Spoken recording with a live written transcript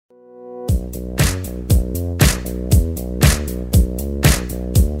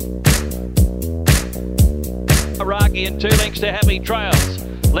Lucky and 2 lengths to Happy Trails.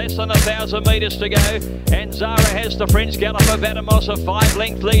 Less than 1,000 metres to go, and Zara has the French Galloper Vatamos, a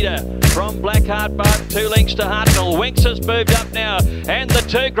 5-length leader from Blackheart Bart, 2 lengths to Hartnell. Winks has moved up now, and the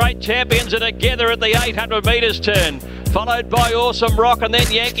 2 great champions are together at the 800 metres turn, followed by Awesome Rock, and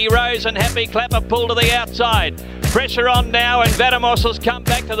then Yankee Rose and Happy Clapper pull to the outside. Pressure on now, and Vatamos has come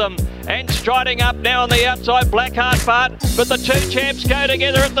back to them, and striding up now on the outside, Blackheart Bart, but the 2 champs go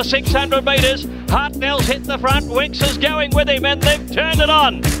together at the 600 metres. Hartnell's hit the front, Winks is going with him, and they've turned it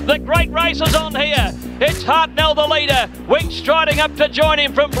on. The great race is on here. It's Hartnell the leader, Winks striding up to join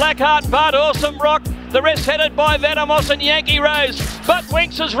him from Blackheart Bart, Awesome Rock, the rest headed by Vatamos and Yankee Rose, but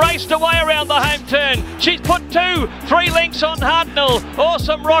Winks has raced away around the home turn. She's put 3 lengths on Hartnell,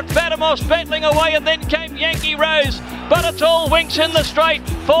 Awesome Rock, Vatamos battling away, and then came Yankee Rose, but it's all Winks in the straight,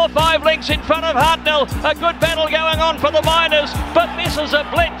 4-5 lengths in front of Hartnell. A good battle going on for the Miners, but this is a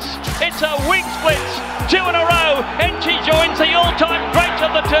blitz. It's a Winks blitz, 2 in a row, and she joins the all-time greats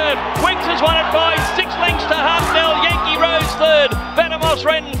of the turf. Winks has won it by 6 lengths to Hartnell, Yankee Rose third, Vatamos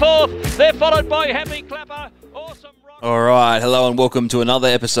ran fourth. They're followed by Happy Clapper, Awesome Rock. All right, hello and welcome to another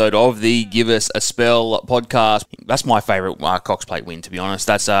episode of the Give Us a Spell podcast. That's my favourite Cox Plate win, to be honest.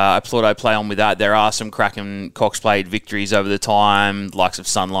 That's I thought I'd play on with that. There are some cracking Cox Plate victories over the time, likes of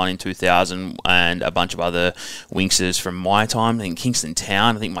Sunline in 2000 and a bunch of other Winkses from my time. I think Kingston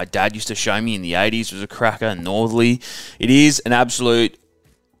Town, I think my dad used to show me in the 80s, was a cracker. Northerly. It is an absolute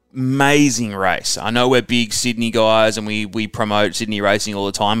amazing race. I know we're big Sydney guys and we promote Sydney racing all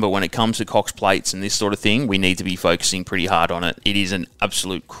the time, but when it comes to Cox Plates and this sort of thing, we need to be focusing pretty hard on it. It is an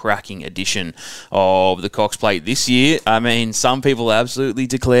absolute cracking edition of the Cox Plate this year. I mean, some people are absolutely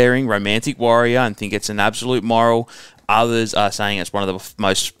declaring Romantic Warrior and think it's an absolute moral. Others are saying it's one of the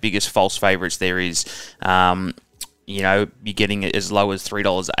most biggest false favourites there is. You know, you're getting it as low as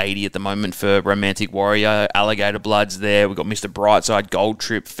 $3.80 at the moment for Romantic Warrior. Alligator Blood's there. We've got Mr. Brightside, Gold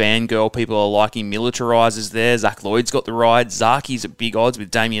Trip, Fangirl. People are liking Militarizers there. Zach Lloyd's got the ride. Zaki's at big odds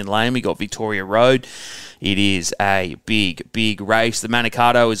with Damien Lane. We got Victoria Road. It is a big, big race. The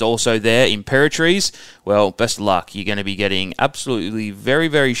Manicato is also there. Imperatrice, well, best of luck. You're going to be getting absolutely very,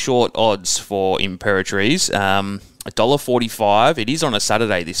 very short odds for Imperatrice. $1.45. It is on a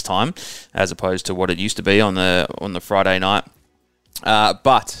Saturday this time, as opposed to what it used to be on the Friday night.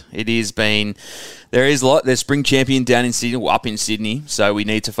 But it has been. There's Spring Champion down in Sydney, up in Sydney, so we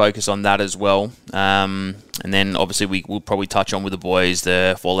need to focus on that as well. And then obviously we'll probably touch on with the boys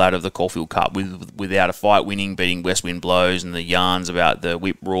the fallout of the Caulfield Cup without a fight winning, beating West Wind Blows, and the yarns about the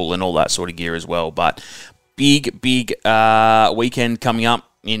whip rule and all that sort of gear as well. But big weekend coming up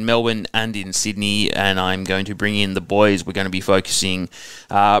in Melbourne and in Sydney, and I'm going to bring in the boys. We're going to be focusing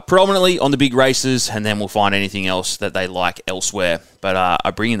predominantly on the big races, and then we'll find anything else that they like elsewhere. But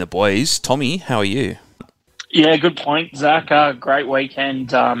I bring in the boys. Tommy, how are you? Yeah, good point, Zach. Great weekend.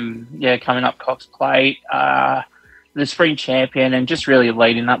 Coming up Cox Plate, the Spring Champion, and just really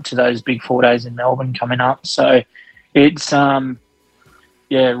leading up to those big 4 days in Melbourne coming up. So it's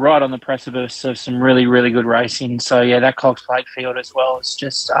right on the precipice of some really, really good racing. So, that Cox Plate field as well is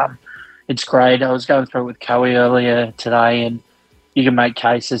just, it's great. I was going through it with Cowie earlier today, and you can make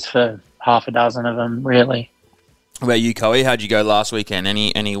cases for half a dozen of them, really. What about you, Cowie? How'd you go last weekend?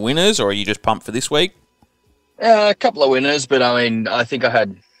 Any winners, or are you just pumped for this week? A couple of winners, but I mean, I think I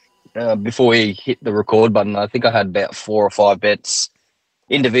had, before we hit the record button, I think I had about 4 or 5 bets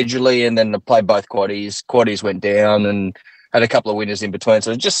individually, and then I played both quaddies. Quaddies went down, and had a couple of winners in between,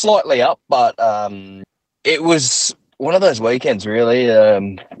 so just slightly up, but it was one of those weekends, really.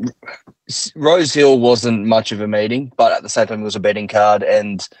 Rose Hill wasn't much of a meeting, but at the same time it was a betting card,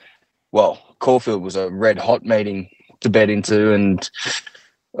 and, Caulfield was a red-hot meeting to bet into, and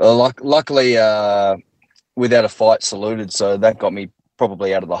luckily without a fight saluted, so that got me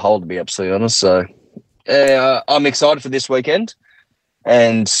probably out of the hole, to be absolutely honest. So I'm excited for this weekend,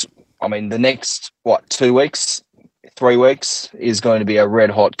 and, I mean, the next, 2 weeks... 3 weeks is going to be a red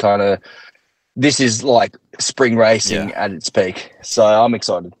hot kind of. This is like spring racing at its peak, so I'm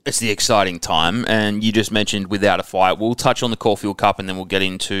excited. It's the exciting time, and you just mentioned without a fight. We'll touch on the Caulfield Cup, and then we'll get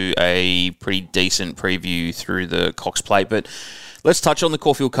into a pretty decent preview through the Cox Plate. But let's touch on the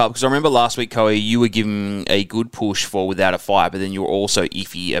Caulfield Cup, because I remember last week, Cowie, you were giving a good push for without a fight, but then you were also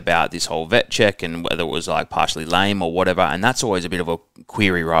iffy about this whole vet check and whether it was like partially lame or whatever, and that's always a bit of a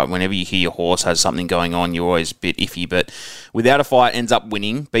query, right? Whenever you hear your horse has something going on, you're always a bit iffy, but without a fight ends up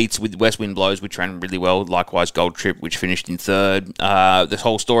winning, beats with West Wind Blows, which ran really well, likewise Gold Trip, which finished in third. The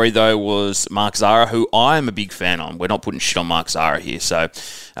whole story, though, was Mark Zara, who I am a big fan on. We're not putting shit on Mark Zara here, so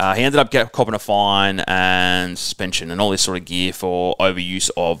he ended up copping a fine and suspension and all this sort of gear for or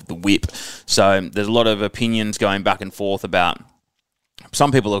overuse of the whip. So there's a lot of opinions going back and forth about.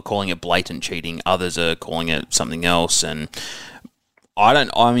 Some people are calling it blatant cheating, others are calling it something else, and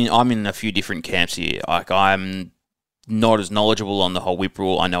I'm in a few different camps here. Like, I'm not as knowledgeable on the whole whip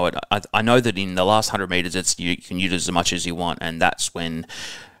rule. I know it. I know that in the last 100 meters, you can use it as much as you want, and that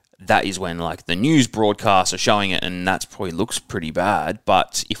is when like the news broadcasts are showing it, and that probably looks pretty bad.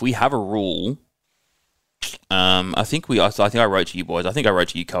 But if we have a rule, I think I wrote to you boys. I think I wrote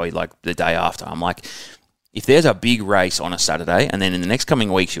to you, Coey, like the day after. I'm like, if there's a big race on a Saturday, and then in the next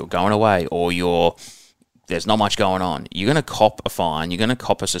coming weeks you're going away, or there's not much going on, you're going to cop a fine, you're going to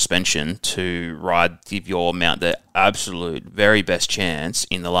cop a suspension to give your mount the absolute very best chance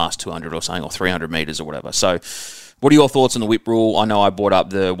in the last 200 or something, or 300 metres or whatever. So what are your thoughts on the whip rule? I know I brought up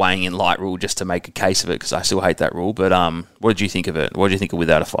the weighing in light rule just to make a case of it, because I still hate that rule, but what did you think of it? What did you think of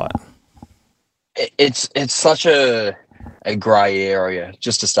Without a Fight? It's such a grey area,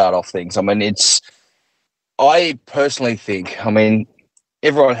 just to start off things. I mean, I personally think,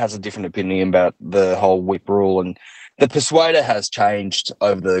 everyone has a different opinion about the whole whip rule, and the persuader has changed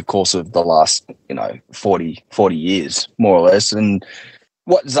over the course of the last, 40 years, more or less. And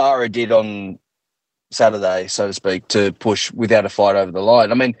what Zara did on Saturday, so to speak, to push Without a Fight over the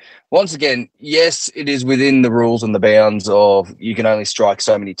line. Once again, yes, it is within the rules and the bounds of you can only strike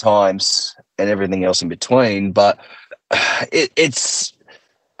so many times and everything else in between. But it's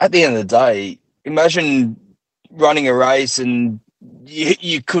at the end of the day, imagine running a race and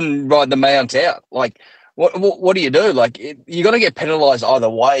you couldn't ride the mount out. Like, what do you do? Like, you're going to get penalised either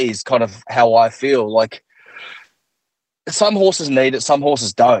way is kind of how I feel. Like, some horses need it, some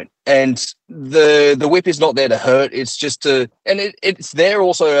horses don't. And the whip is not there to hurt. It's just it's there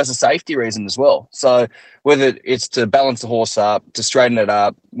also as a safety reason as well. So whether it's to balance the horse up, to straighten it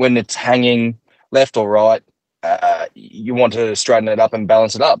up, when it's hanging left or right, you want to straighten it up and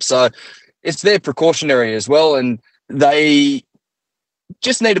balance it up. So it's there precautionary as well. And they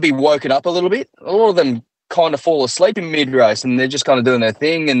just need to be woken up a little bit. A lot of them kind of fall asleep in mid-race and they're just kind of doing their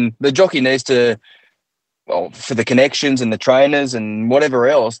thing. And the jockey needs to, for the connections and the trainers and whatever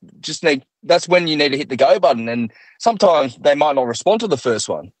else, that's when you need to hit the go button. And sometimes they might not respond to the first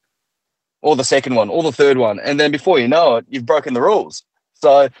one or the second one or the third one. And then before you know it, you've broken the rules.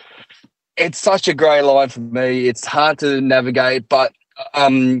 So it's such a grey line for me. It's hard to navigate, but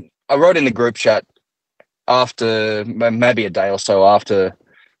I wrote in the group chat after, maybe a day or so after,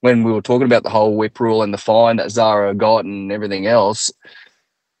 when we were talking about the whole whip rule and the fine that Zara got and everything else.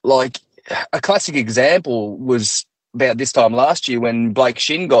 Like, a classic example was about this time last year when Blake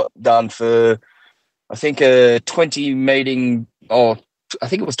Shin got done for, I think, a 20 meeting, or I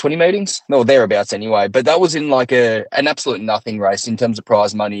think it was 20 meetings, no, thereabouts anyway. But that was in like an absolute nothing race in terms of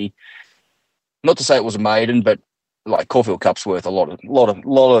prize money. Not to say it was a maiden, but like Caulfield Cup's worth a lot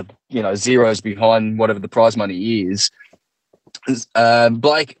of zeros behind whatever the prize money is.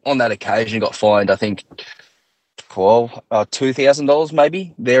 Blake on that occasion got fined, I think, $2,000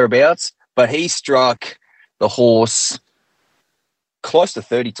 maybe, thereabouts. But he struck the horse close to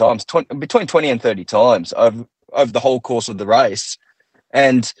 30 times, between 20 and 30 times over the whole course of the race.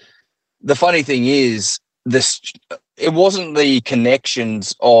 And the funny thing is, it wasn't the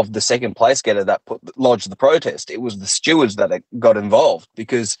connections of the second place getter that lodged the protest. It was the stewards that got involved,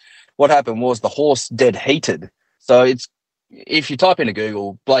 because what happened was the horse dead heated. So if you type into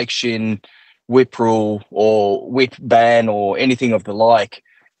Google Blake Shin whip rule or whip ban or anything of the like,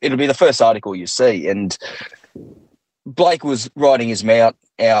 it'll be the first article you see. And Blake was riding his mount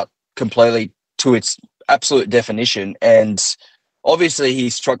out completely to its absolute definition, and obviously he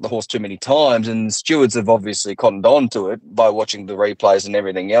struck the horse too many times, and stewards have obviously cottoned on to it by watching the replays and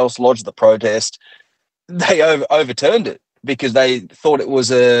everything else, lodged the protest. They overturned it because they thought it was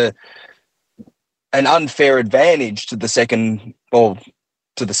an unfair advantage to the second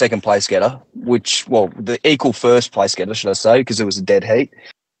place getter, the equal first place getter, should I say, because it was a dead heat.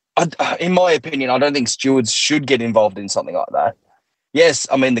 In my opinion, I don't think stewards should get involved in something like that. Yes,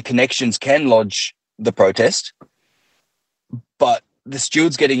 the connections can lodge the protest, but the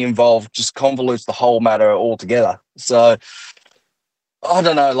stewards getting involved just convolutes the whole matter altogether. So I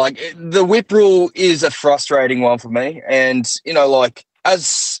don't know, the whip rule is a frustrating one for me. And,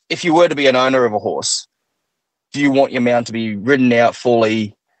 as if you were to be an owner of a horse, do you want your mount to be ridden out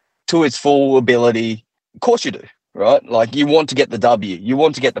fully to its full ability? Of course you do, right? Like, you want to get the W, you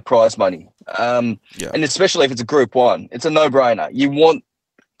want to get the prize money. And especially if it's a Group 1, it's a no-brainer. You want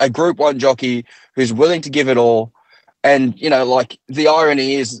a Group 1 jockey who's willing to give it all. And, the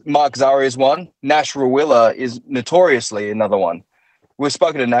irony is Mark Zahra is one. Nash Rawiller is notoriously another one. We've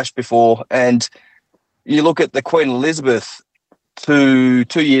spoken to Nash before, and you look at the Queen Elizabeth to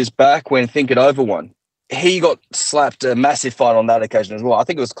 2 years back when Think It Over won. He got slapped a massive fine on that occasion as well. I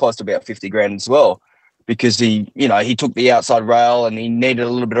think it was close to about 50 grand as well, because he took the outside rail and he needed a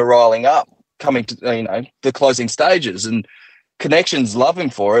little bit of riling up coming to, the closing stages, and connections love him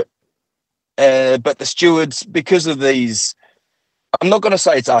for it. But the stewards, because of these, I'm not going to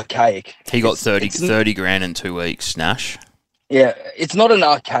say it's archaic. He got 30 grand in 2 weeks, Nash. Yeah, it's not an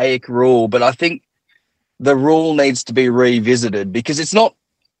archaic rule, but I think the rule needs to be revisited, because it's not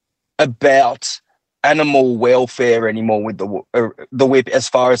about animal welfare anymore with the whip, as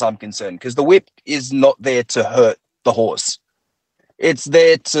far as I'm concerned, because the whip is not there to hurt the horse. It's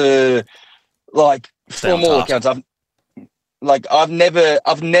there to, from all accounts, I've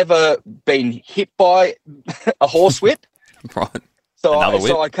never been hit by a horse whip. Right. So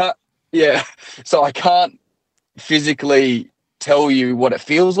I can't physically tell you what it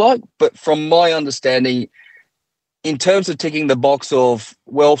feels like, but from my understanding, in terms of ticking the box of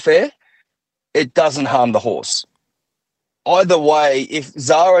welfare, it doesn't harm the horse. Either way, if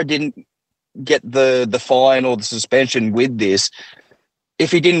Zara didn't get the fine or the suspension with this,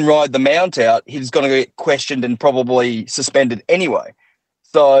 if he didn't ride the mount out, he's going to get questioned and probably suspended anyway.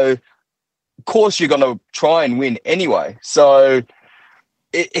 So, of course, you're going to try and win anyway. So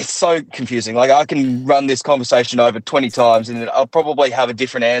it's so confusing. I can run this conversation over 20 times and I'll probably have a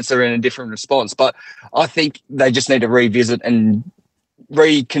different answer and a different response. But I think they just need to revisit and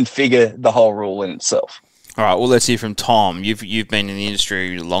reconfigure the whole rule in itself. All right, well, let's hear from Tom. You've been in the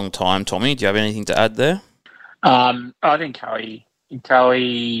industry a long time, Tommy. Do you have anything to add there? I think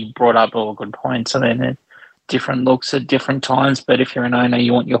Cowie brought up all good points. I mean, different looks at different times, but if you're an owner,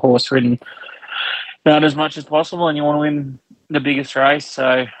 you want your horse ridden out as much as possible and you want to win the biggest race.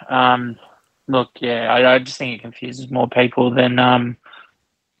 So, I just think it confuses more people than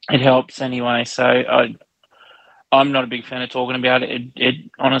it helps anyway. So I'm not a big fan of talking about it. It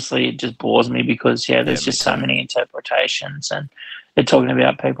honestly, it just bores me because, there's just so many interpretations, and they're talking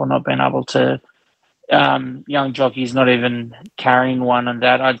about people not being able to, young jockeys not even carrying one, and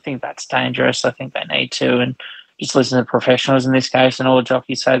that. I think that's dangerous. I think they need to, and just listen to professionals in this case, and all the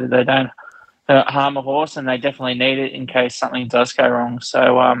jockeys say that they don't harm a horse, and they definitely need it in case something does go wrong.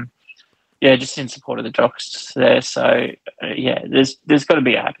 So, just in support of the jocks there. So, there's got to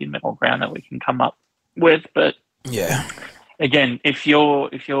be a happy middle ground that we can come up with. But again, if you're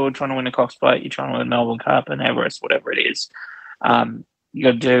trying to win a Cox Plate, you're trying to win the Melbourne Cup and Everest, whatever it is, you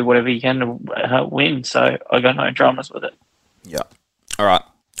got to do whatever you can to win. So I got no dramas with it. Yeah. All right.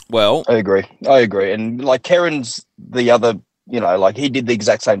 Well, I agree. And Keren's the other, he did the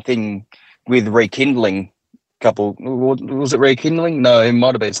exact same thing with Rekindling couple. Was it Rekindling? No, it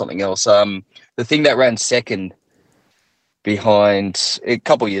might have been something else. The thing that ran second behind a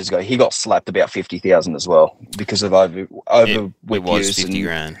couple of years ago, he got slapped about 50,000 as well because of over whip use. 50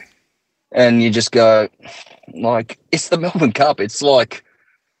 grand. And you just go, it's the Melbourne Cup. It's on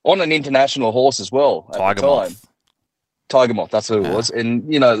an international horse as well. Tiger Moth, that's who it was. And,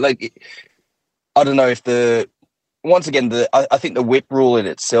 I don't know if I think the whip rule in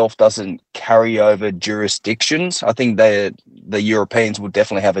itself doesn't carry over jurisdictions. I think the Europeans will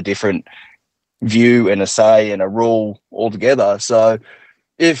definitely have a different view and a say and a rule altogether. So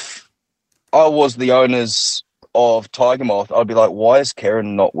if I was the owners of Tiger Moth, I'd be like, why is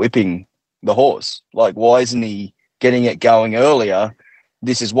Keren not whipping the horse? Why isn't he getting it going earlier?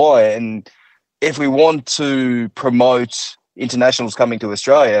 This is why. And if we want to promote internationals coming to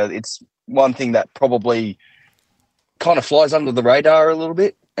Australia, it's one thing that probably kind of flies under the radar a little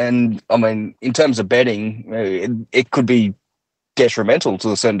bit. And I mean, in terms of betting, it could be detrimental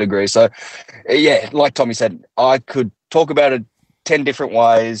to a certain degree. So like Tommy said, I could talk about it 10 different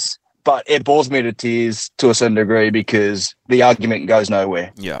ways, but it bores me to tears to a certain degree because the argument goes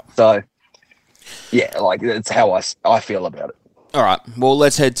nowhere. Yeah. So that's how I feel about it. All right. Well,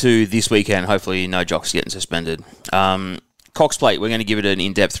 let's head to this weekend. Hopefully no jocks getting suspended. Cox Plate, we're going to give it an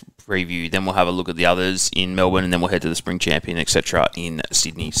in-depth preview. Then we'll have a look at the others in Melbourne, and then we'll head to the Spring Champion, etc. in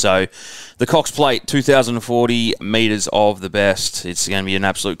Sydney. So the Cox Plate, 2,040 metres of the best. It's going to be an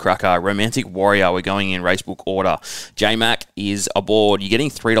absolute cracker. Romantic Warrior, we're going in racebook order. J-Mac is aboard. You're getting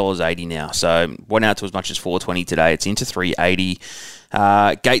 $3.80 now. So went out to as much as $4.20 today. It's into $3.80.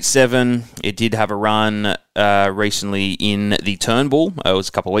 Gate 7, it did have a run recently in the Turnbull. It was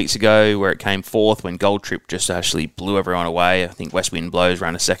a couple of weeks ago where it came fourth when Gold Trip just actually blew everyone away. I think West Wind Blows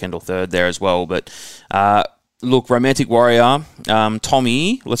ran a second or third there as well. But look, Romantic Warrior,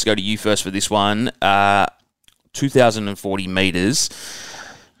 Tommy, let's go to you first for this one. 2,040 metres.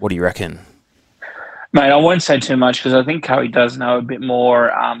 What do you reckon? Mate, I won't say too much because I think Cowie does know a bit more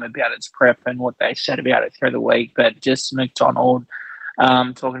about its prep and what they said about it through the week. But just McDonald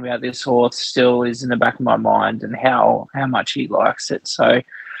talking about this horse still is in the back of my mind and how much he likes it. So,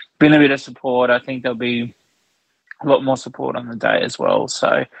 been a bit of support. I think there'll be a lot more support on the day as well.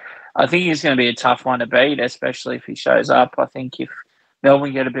 So, I think he's going to be a tough one to beat, especially if he shows up. I think if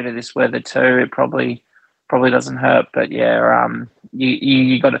Melbourne get a bit of this weather too, it probably doesn't hurt. But yeah,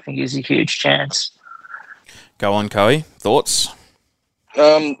 you got to think he's a huge chance. Go on, Coey. Thoughts?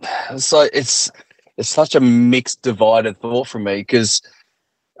 So it's such a mixed, divided thought from me because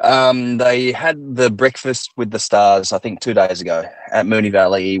they had the breakfast with the stars, I think 2 days ago at Moonee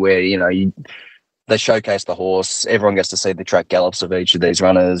Valley, where they showcase the horse. Everyone gets to see the track gallops of each of these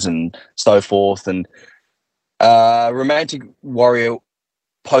runners and so forth. And Romantic Warrior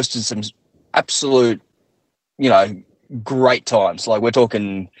posted some absolute, great times. Like we're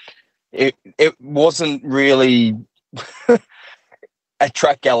talking. It wasn't really a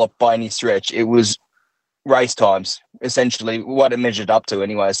track gallop by any stretch. It was race times, essentially, what it measured up to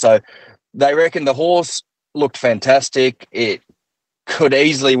anyway. So they reckon the horse looked fantastic. It could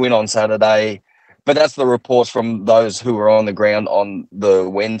easily win on Saturday, but that's the reports from those who were on the ground on the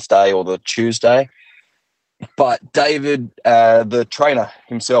Wednesday or the Tuesday. But David, the trainer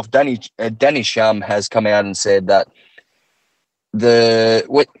himself, Danny Shum, has come out and said that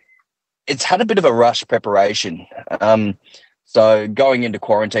it's had a bit of a rush preparation. So going into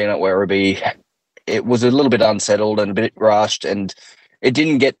quarantine at Werribee, it was a little bit unsettled and a bit rushed, and it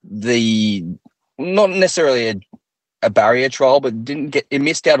didn't get not necessarily a barrier trial, but it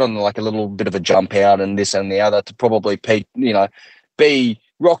missed out on like a little bit of a jump out and this and the other to probably be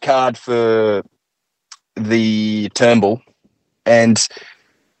rock hard for the Turnbull. And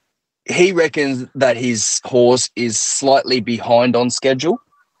he reckons that his horse is slightly behind on schedule,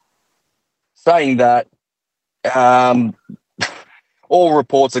 saying that all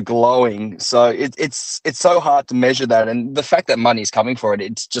reports are glowing. So it's so hard to measure that. And the fact that money's coming for it,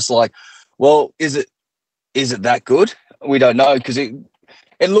 it's just like, well, is it that good? We don't know, because it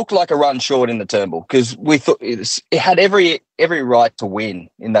looked like a run short in the Turnbull, because we thought it had every right to win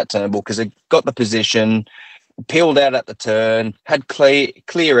in that Turnbull because it got the position, peeled out at the turn, had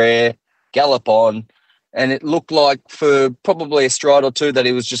clear air, gallop on, and it looked like for probably a stride or two that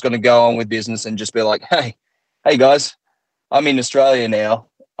he was just going to go on with business and just be like, hey guys, I'm in Australia now.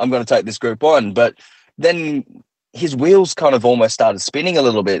 I'm going to take this Group 1. But then his wheels kind of almost started spinning a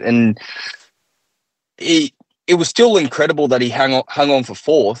little bit, and it was still incredible that he hung on for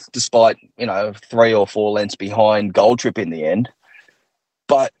fourth, despite 3 or 4 lengths behind Gold Trip in the end.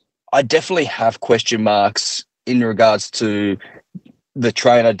 But I definitely have question marks in regards to the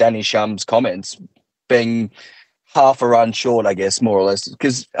trainer Danny Shum's comments being half a run short, I guess, more or less.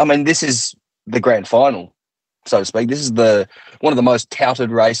 Because this is the grand final, so to speak. This is one of the most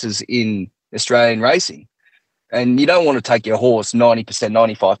touted races in Australian racing. And you don't want to take your horse 90%,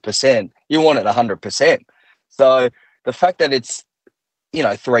 95%. You want it 100%. So the fact that it's,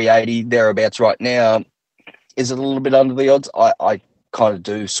 380 thereabouts right now is a little bit under the odds. I kind of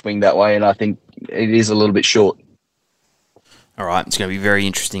do swing that way, and I think it is a little bit short. All right, it's going to be very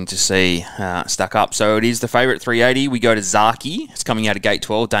interesting to see stack up. So it is the favourite 380. We go to Zaki. It's coming out of gate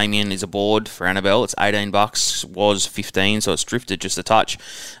 12. Damien is aboard for Annabelle. It's $18, was 15, so it's drifted just a touch.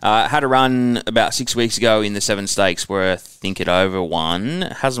 Had a run about 6 weeks ago in the 7 Stakes where I think it over won.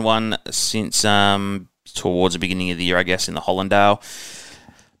 Hasn't won since towards the beginning of the year, I guess, in the Hollandale.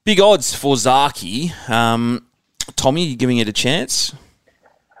 Big odds for Zaki. Tommy, you giving it a chance?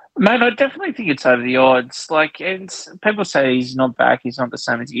 Mate, I definitely think it's over the odds. People say he's not back. He's not the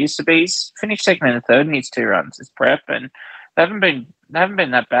same as he used to be. He's finished second and third in his 2 runs as prep, and they haven't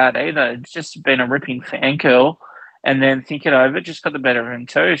been that bad either. It's just been a ripping fan curl, and then Think It Over just got the better of him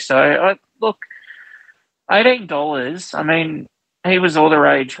too. So look, $18. He was all the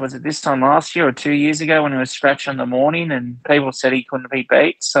rage. Was it this time last year or 2 years ago when he was scratched on the morning, and people said he couldn't be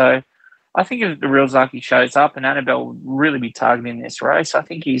beat? So I think if the real Zaki shows up, and Annabelle will really be targeting this race, I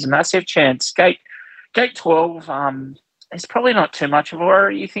think he's a massive chance. Gate 12 is probably not too much of a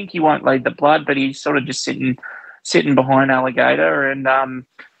worry. You think he won't lead the blood, but he's sort of just sitting behind Alligator, and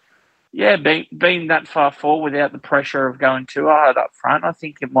being that far forward without the pressure of going too hard up front, I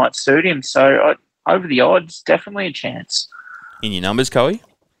think it might suit him. So over the odds, definitely a chance. In your numbers, Coey?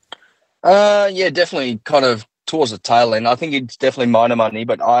 Yeah, definitely kind of towards the tail end. I think it's definitely minor money,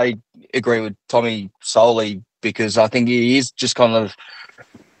 but I agree with Tommy solely because I think he is just kind of,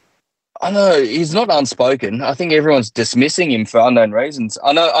 I know he's not unspoken. I think everyone's dismissing him for unknown reasons.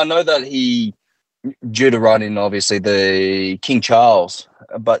 I know that he, due to run in obviously the King Charles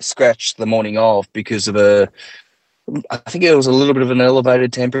but scratched the morning of because of I think it was a little bit of an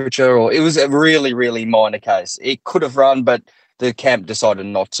elevated temperature, or it was a really, really minor case. It could have run, but the camp decided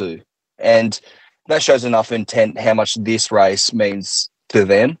not to. And that shows enough intent how much this race means to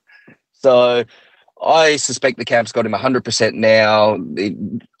them. So I suspect the camp's got him 100% now.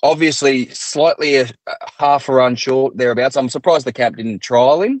 Obviously, slightly a half a run short, thereabouts. I'm surprised the camp didn't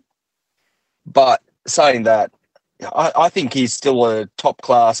trial him. But saying that, I think he's still a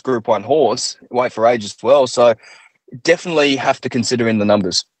top-class Group 1 horse. Wait for age as well. So definitely have to consider in the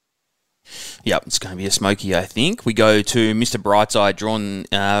numbers. Yep, it's going to be a smoky, I think. We go to Mr. Brightside, drawn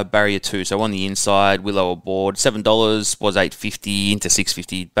barrier 2. So on the inside, Willow aboard. $7 was $8.50 into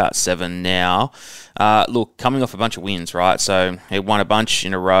 $6.50, about $7 now. Look, coming off a bunch of wins, right? So it won a bunch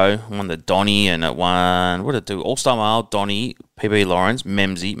in a row. Won the Donny, and it won, what did it do? All-Star Mile, Donny, PB Lawrence,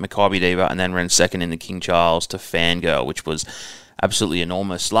 Memsey, Maccabi Diva, and then ran second in the King Charles to Fangirl, which was absolutely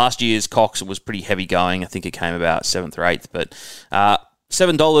enormous. Last year's Cox was pretty heavy going. I think it came about 7th or 8th, but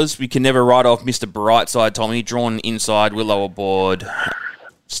 $7, we can never write off Mr. Brightside, Tommy. Drawn inside, Willow aboard.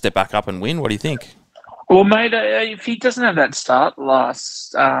 Step back up and win. What do you think? Well, mate, if he doesn't have that start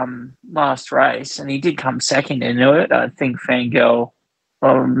last race, and he did come second into it, I think Fangirl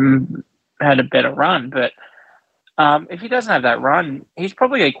had a better run. But if he doesn't have that run, he's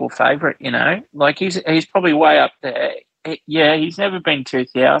probably equal favourite, you know? Like, he's probably way up there. Yeah, he's never been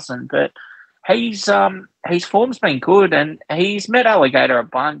 2,000, but his form's been good, and he's met Alligator a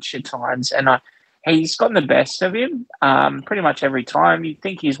bunch of times, and he's gotten the best of him pretty much every time. You'd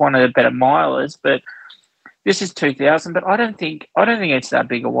think he's one of the better milers, but this is 2,000. But I don't think it's that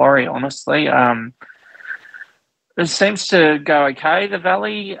big a worry, honestly. It seems to go okay. The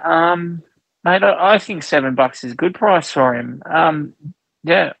Valley, mate, I think $7 is a good price for him.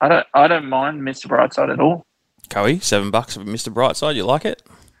 Yeah, I don't mind Mr. Brightside at all. Coey, $7 for Mr. Brightside. You like it?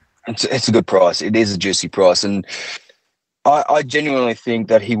 It's a good price. It is a juicy price. And I genuinely think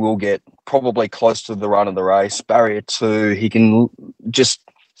that he will get probably close to the run of the race. Barrier 2, he can just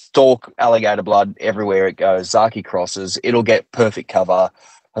stalk Alligator Blood everywhere it goes. Zaki crosses. It'll get perfect cover.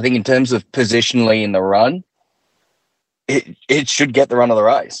 I think in terms of positionally in the run, it should get the run of the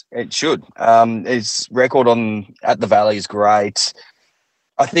race. It should. His record at the Valley is great.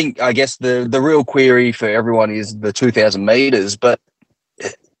 I guess the real query for everyone is the 2,000 metres, but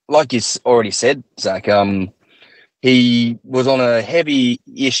like you already said, Zach, he was on a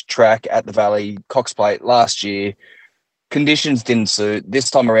heavy-ish track at the Valley Cox Plate last year. Conditions didn't suit. This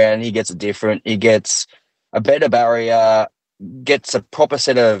time around, he gets a different. He gets a better barrier, gets a proper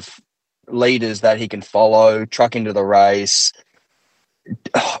set of leaders that he can follow, truck into the race.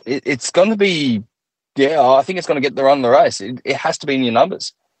 It's going to be, I think it's going to get the run of the race. It has to be in your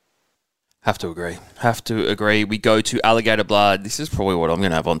numbers. Have to agree. We go to Alligator Blood. This is probably what I'm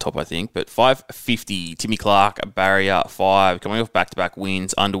going to have on top, I think. But $5.50, Timmy Clark, Barrier 5, coming off back-to-back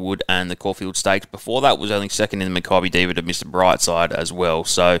wins, Underwood and the Caulfield Stakes. Before that was only second in the Maccabi Diva to Mr. Brightside as well.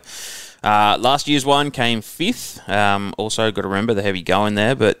 So last year's one came 5th. Also got to remember the heavy going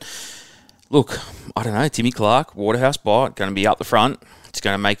there. But look, I don't know, Timmy Clark, Waterhouse Bot, going to be up the front. It's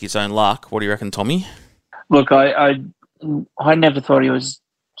going to make its own luck. What do you reckon, Tommy? Look, I never thought he was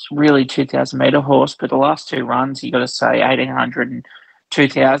really 2,000 metre horse, but the last 2 runs, you got to say 1,800 and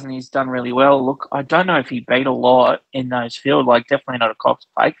 2,000, he's done really well. Look, I don't know if he beat a lot in those fields, like definitely not a Cox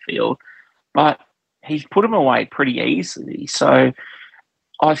Plate field, but he's put him away pretty easily. So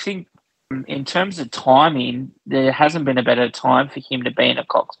I think in terms of timing, there hasn't been a better time for him to be in a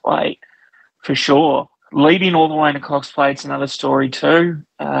Cox Plate, for sure. Leading all the way in a Cox Plate's another story too.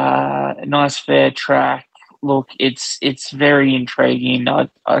 A nice fair track. Look, it's very intriguing.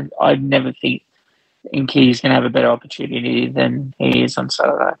 I never think Inky's going to have a better opportunity than he is on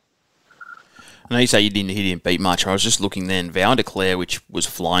Saturday. I know you say he didn't beat much. I was just looking then. Vow and Declare, which was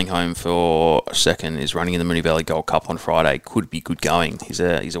flying home for a second, is running in the Moonee Valley Gold Cup on Friday. Could be good going. He's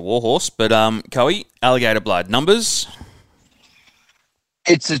a war horse. But Coey, Alligator Blood numbers.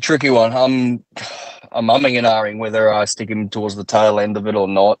 It's a tricky one. I'm umming and ahhing whether I stick him towards the tail end of it or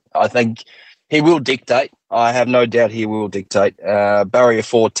not. I think he will dictate. I have no doubt he will dictate. Barrier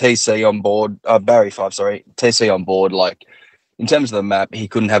 4, TC on board. Barrier 5, sorry, TC on board. Like, in terms of the map, he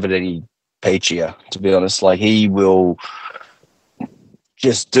couldn't have it any peachier, to be honest. Like, he will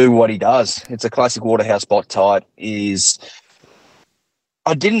just do what he does. It's a classic Waterhouse Bot type.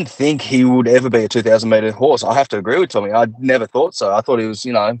 I didn't think he would ever be a 2,000 metre horse. I have to agree with Tommy. I never thought so. I thought he was,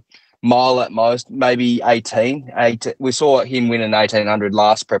 mile at most, maybe 18. We saw him win an 1,800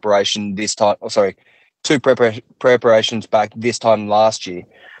 last preparation this time. Oh, sorry, 2 preparations back this time last year.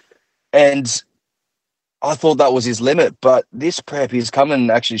 And I thought that was his limit, but this prep, he's come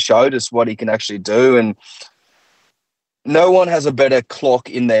and actually showed us what he can actually do. And no one has a better clock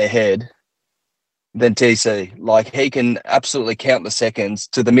in their head than TC. Like, he can absolutely count the seconds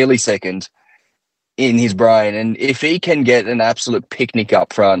to the millisecond in his brain. And if he can get an absolute picnic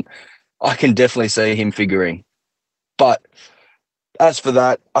up front, I can definitely see him figuring. But as for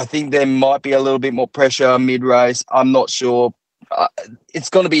that, I think there might be a little bit more pressure mid-race. I'm not sure. It's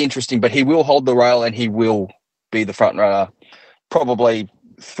going to be interesting, but he will hold the rail and he will be the front runner. Probably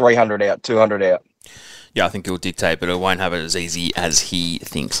 300 out, 200 out. Yeah, I think he'll dictate, but it won't have it as easy as he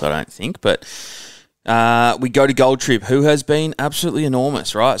thinks, I don't think. But we go to Gold Trip, who has been absolutely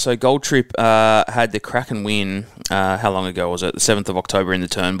enormous, right? So Gold Trip had the Kraken win, how long ago was it? The 7th of October in the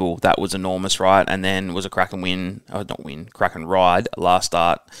Turnbull. That was enormous, right? And then was a Kraken Kraken ride last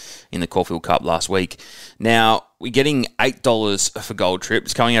start in the Caulfield Cup last week. Now, we're getting $8 for Gold Trip.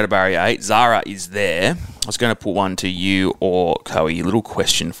 It's coming out of Barrier 8. Zara is there. I was going to put one to you or Coey. A little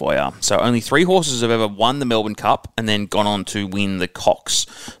question for you. So only 3 horses have ever won the Melbourne Cup and then gone on to win the Cox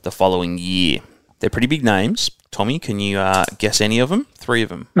the following year. They're pretty big names. Tommy, can you guess any of them? 3 of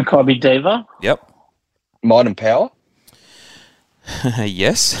them. Maccabi Diva. Yep. Might and Power.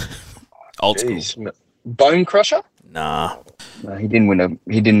 Yes. Old school. Jeez. Bone Crusher. Nah. No, he didn't win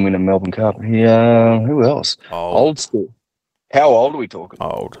a Melbourne Cup. Who else? Old school. How old are we talking?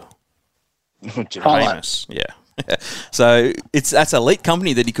 Old. Highlight. Famous. Yeah. So that's elite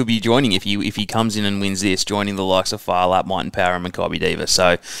company that he could be joining if he comes in and wins this, joining the likes of Farlap, Might and Power, and Maccabi Diva.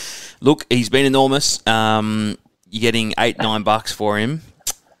 So, look, he's been enormous. You're getting $8-9 for him.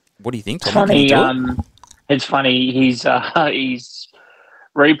 What do you think, Tommy? It's funny. He's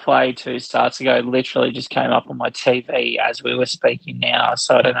replay 2 starts ago literally just came up on my TV as we were speaking now.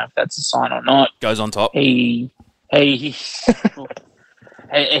 So I don't know if that's a sign or not. Goes on top. You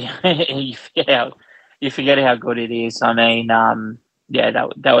forget how good it is. I mean,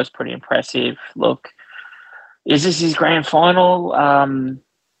 that was pretty impressive. Look, is this his grand final?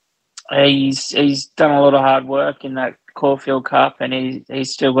 He's done a lot of hard work in that Caulfield Cup, and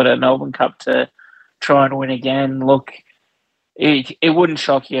he's still got a Melbourne Cup to try and win again. Look, it wouldn't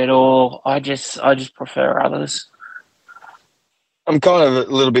shock you at all. I just prefer others. I'm kind of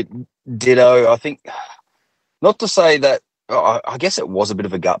a little bit ditto. I think, not to say that, I guess it was a bit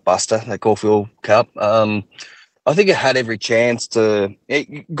of a gut buster, that Caulfield Cup. I think it had every chance to.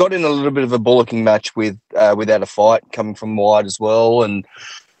 It got in a little bit of a bullocking match without a fight coming from wide as well, and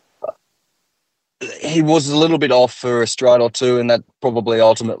he was a little bit off for a stride or two, and that probably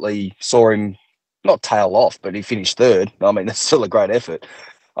ultimately saw him not tail off, but he finished 3rd. I mean, that's still a great effort.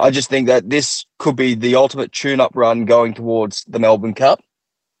 I just think that this could be the ultimate tune-up run going towards the Melbourne Cup,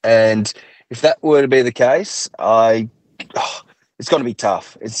 and if that were to be the case, it's going to be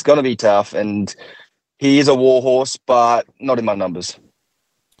tough. It's going to be tough, and he is a war horse, but not in my numbers.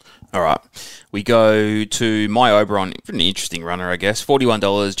 All right. We go to My Oberon, an interesting runner, I guess.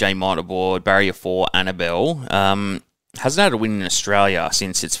 $41, J Mott aboard, Barrier 4, Annabelle. Hasn't had a win in Australia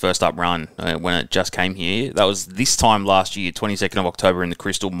since its first up run when it just came here. That was this time last year, 22nd of October in the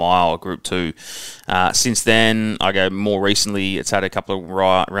Crystal Mile, Group 2. Since then, more recently, it's had a couple of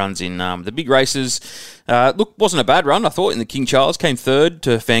runs in the big races. Look, wasn't a bad run, I thought, in the King Charles. Came 3rd to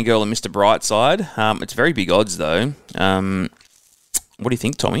Fangirl and Mr. Brightside. It's very big odds, though. What do you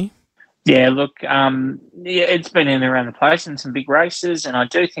think, Tommy? Yeah, look, it's been in and around the place in some big races, and I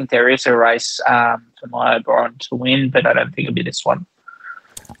do think there is a race for My Oberon to win, but I don't think it'll be this one.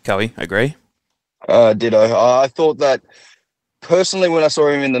 Coey, agree? Ditto. I thought that, personally, when I saw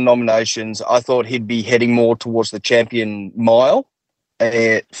him in the nominations, I thought he'd be heading more towards the Champion Mile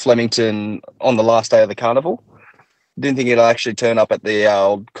at Flemington on the last day of the carnival. Didn't think he'd actually turn up at the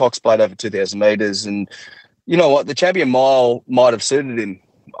old Cox Plate over 2,000 metres, and you know what? The Champion Mile might have suited him.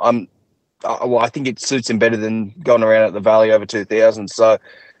 I think it suits him better than going around at the Valley over 2,000. So,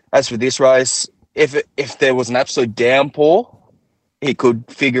 as for this race, if there was an absolute downpour, he could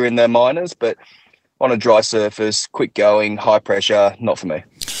figure in their minors. But on a dry surface, quick going, high pressure, not for me.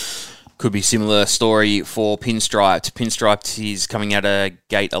 Could be similar story for Pinstriped. Pinstriped is coming out of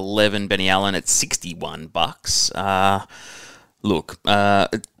gate 11, Benny Allen at $61. Look,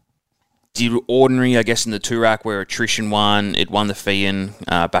 did ordinary, I guess, in the Toorak where Attrition won. It won the Fian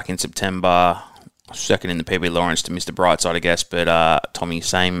back in September. 2nd in the PB Lawrence to Mr. Brightside, I guess. But Tommy,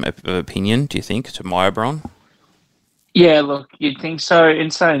 same opinion, do you think, to My Oberon? Yeah, look, you'd think so.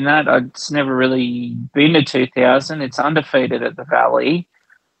 In saying that, it's never really been to 2,000. It's undefeated at the Valley.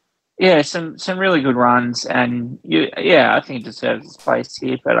 Yeah, some really good runs, and I think it deserves its place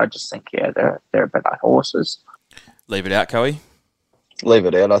here. But I just think, they're better horses. Leave it out, Coey. Leave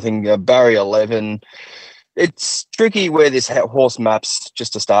it out. I think Barrier 11, it's tricky where this horse maps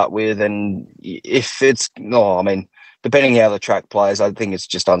just to start with, and if it's depending how the track plays, I think it's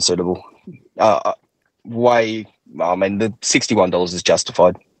just unsuitable. The $61 is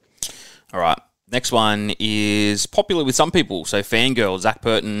justified. All right. Next one is popular with some people. So Fangirl, Zach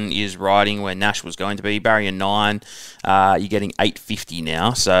Burton is riding where Nash was going to be. Barrier 9, you're getting $8.50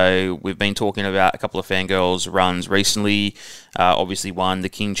 now. So we've been talking about a couple of Fangirls runs recently. Obviously won the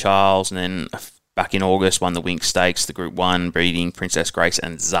King Charles, and then back in August won the Wink Stakes, the Group 1, beating Princess Grace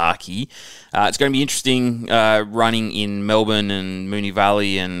and Zaki. It's going to be interesting running in Melbourne and Moonee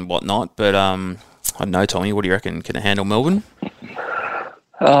Valley and whatnot. But I don't know, Tommy, what do you reckon? Can it handle Melbourne?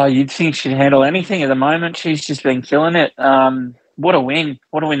 Oh, you'd think she'd handle anything at the moment. She's just been killing it. What a win.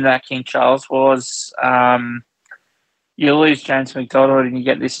 What a win that King Charles was. You lose James McDonald and you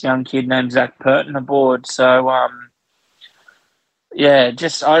get this young kid named Zach Burton aboard. So, I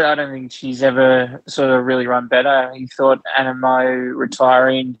don't think she's ever sort of really run better. He thought Anna Mo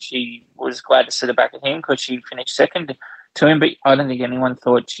retiring, she was glad to sit her back at him because she finished second to him, but I don't think anyone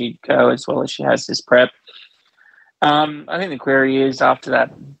thought she'd go as well as she has this prep. I think the query is after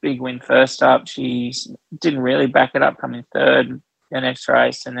that big win first up, she didn't really back it up coming third the next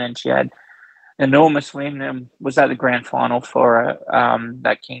race, and then she had an enormous win and was at the grand final for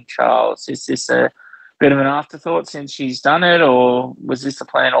that King Charles. Is this a bit of an afterthought since she's done it, or was this the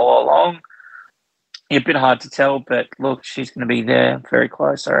plan all along? A bit hard to tell, but look, she's going to be there very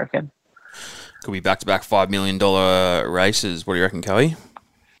close, I reckon. Could be back-to-back $5 million races. What do you reckon, Coey?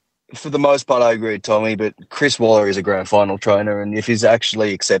 For the most part, I agree with Tommy, but Chris Waller is a grand final trainer, and if he's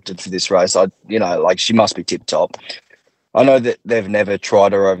actually accepted for this race, she must be tip-top. I know that they've never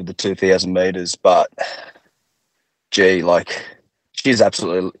tried her over the 2,000 metres, but, she's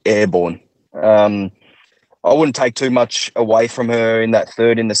absolutely airborne. I wouldn't take too much away from her in that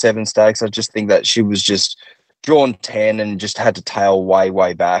third in the 7 stakes. I just think that she was just drawn 10 and just had to tail way,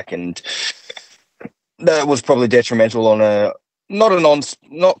 way back, and that was probably detrimental on a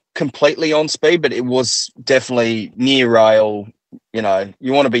not completely on speed, but it was definitely near rail. You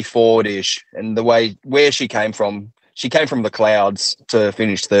want to be forward-ish, and the way where she came from the clouds to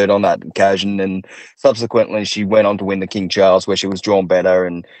finish third on that occasion, and subsequently she went on to win the King Charles where she was drawn better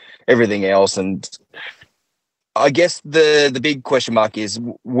and everything else. And I guess the big question mark is,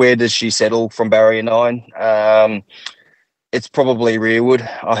 where does she settle from Barrier 9? It's probably rearward,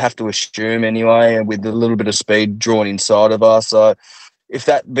 I have to assume anyway, with a little bit of speed drawn inside of her. So if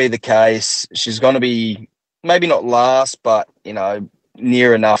that be the case, she's going to be maybe not last, but,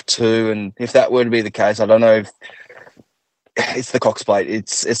 near enough to. And if that were to be the case, I don't know if it's the Cox Plate.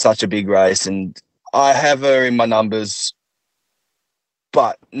 It's such a big race, and I have her in my numbers,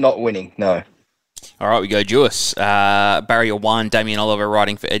 but not winning, no. All right, we go Jewess. Barrier 1, Damien Oliver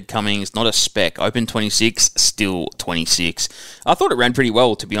riding for Ed Cummings. Not a spec. Open 26, still 26. I thought it ran pretty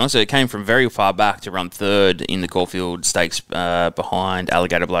well, to be honest. It came from very far back to run third in the Caulfield Stakes behind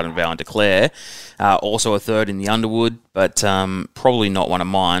Alligator Blood and Vow and Declare. Also a third in the Underwood, but probably not one of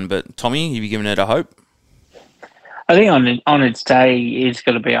mine. But Tommy, have you given it a hope? I think on its day, it's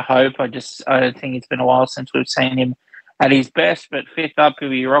going to be a hope. I think it's been a while since we've seen him at his best, but fifth up,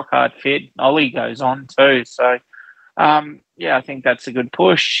 he'll be rock hard fit. Ollie goes on too. So, I think that's a good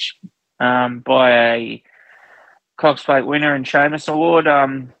push by a Cox Plate winner and Seamus Award.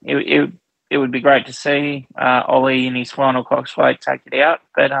 It would be great to see Ollie in his final Cox Plate take it out,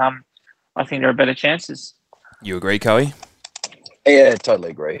 but I think there are better chances. You agree, Coey? Yeah,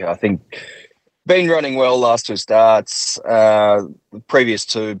 totally agree. I think been running well last 2 starts. Previous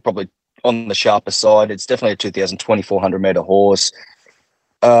 2 probably on the sharper side. It's definitely a 2,400 metre horse.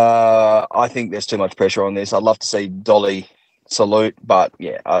 I think there's too much pressure on this. I'd love to see Dolly salute, but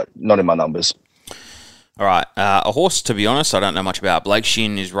not in my numbers. All right. A horse, to be honest, I don't know much about. Blake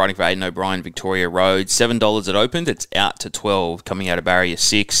Shin is riding for Aidan O'Brien, Victoria Road. $7 it opened. It's out to 12 coming out of Barrier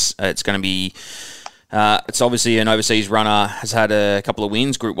 6. It's going to be... it's obviously an overseas runner, has had a couple of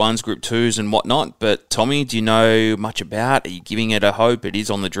wins, Group 1s, Group 2s and whatnot. But Tommy, do you know much about? Are you giving it a hope? It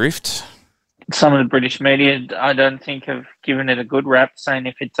is on the drift. Some of the British media, I don't think, have given it a good rap, saying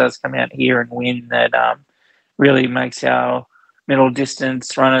if it does come out here and win, that really makes our middle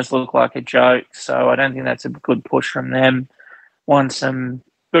distance runners look like a joke. So I don't think that's a good push from them. Won some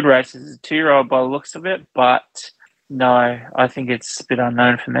good races as a 2-year-old by the looks of it, but no, I think it's a bit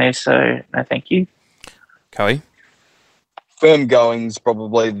unknown for me. So no, thank you. Coey? Firm Going's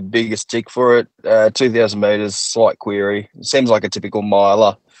probably the biggest tick for it. 2,000 metres, slight query. Seems like a typical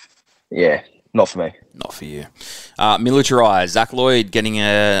miler. Yeah, not for me. Not for you. Militarised. Zach Lloyd getting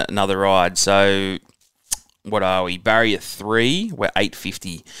another ride. So what are we? Barrier 3, we're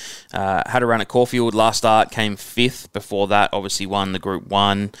 850. Had a run at Caulfield last start, came 5th. Before that, obviously won the Group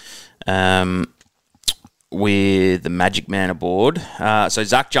 1 with the Magic Man aboard. So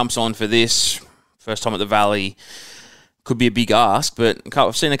Zach jumps on for this. First time at the Valley. Could be a big ask, but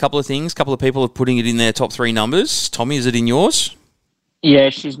I've seen a couple of things. A couple of people are putting it in their top 3 numbers. Tommy, is it in yours? Yeah,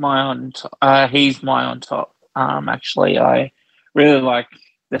 he's my on top. Actually, I really like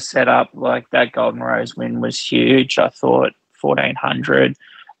the setup. Like that Golden Rose win was huge. I thought 1400.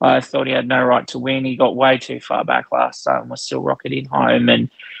 I thought he had no right to win. He got way too far back last time and was still rocketing home. And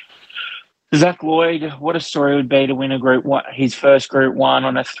Zach Lloyd, what a story it would be to win a Group 1, his first Group 1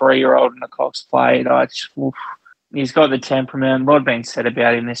 on a 3-year-old in a Cox Plate. He's got the temperament. A lot been said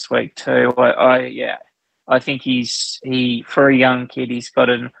about him this week too. I think for a young kid, he's got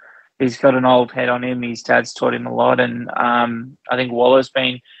an old head on him. His dad's taught him a lot, and I think Waller's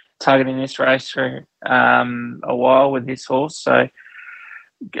been targeting this race for a while with this horse. So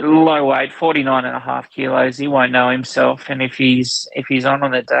low weight, 49.5 kilos. He won't know himself, and if he's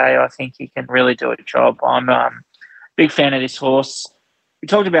on the day, I think he can really do a job. I'm a big fan of this horse. We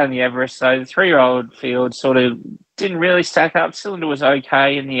talked about in the Everest, so the 3-year-old field sort of didn't really stack up. Cylinder was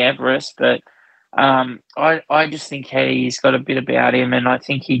okay in the Everest, but I just think he's got a bit about him, and I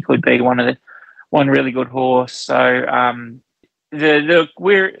think he could be one really good horse. So the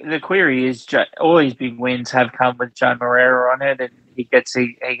query is all these big wins have come with Joe Moreira on it, and he gets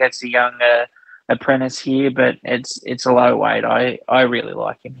a young apprentice here, but it's a low weight. I really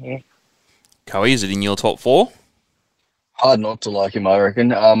like him here. Coey, is it in your top 4? Hard not to like him, I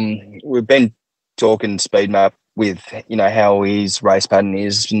reckon. We've been talking speed map with, how his race pattern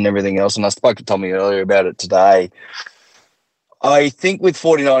is and everything else, and I spoke to Tommy earlier about it today. I think with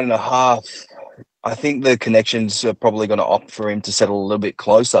 49.5, I think the connections are probably going to opt for him to settle a little bit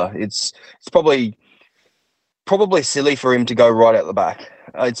closer. It's probably silly for him to go right out the back.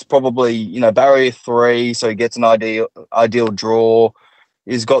 It's probably, barrier 3, so he gets an ideal draw.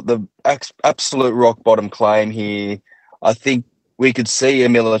 He's got the absolute rock bottom claim here. I think we could see a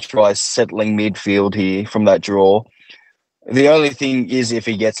militarised settling midfield here from that draw. The only thing is if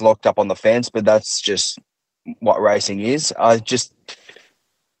he gets locked up on the fence, but that's just what racing is.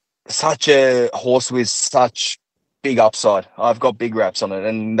 Such a horse with such big upside. I've got big raps on it.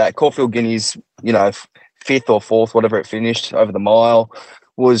 And that Caulfield Guineas, 5th or 4th, whatever it finished over the mile,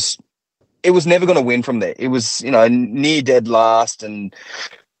 it was never going to win from there. It was, near dead last, and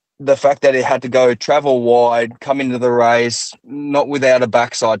the fact that it had to go travel wide, come into the race, not without a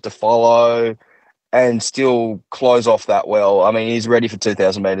backside to follow, and still close off that well. I mean, he's ready for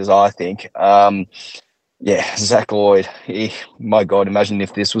 2,000 metres, I think. Zach Lloyd, my God, imagine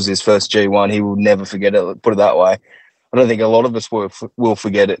if this was his first G1, he will never forget it, put it that way. I don't think a lot of us will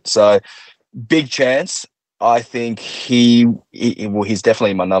forget it. So, big chance. I think he's definitely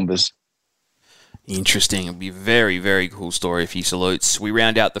in my numbers. Interesting. It'll be a very, very cool story if he salutes. We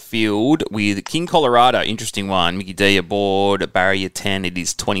round out the field with King Colorado. Interesting one. Mickey D aboard at barrier 10. It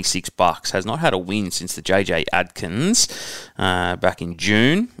is $26. Has not had a win since the JJ Adkins back in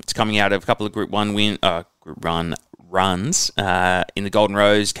June. It's coming out of a couple of Group 1 runs. In the Golden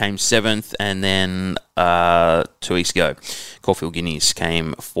Rose came 7th, and then 2 weeks ago, Caulfield Guineas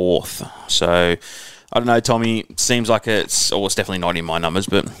came 4th. So, I don't know, Tommy. It seems like it's definitely not in my numbers,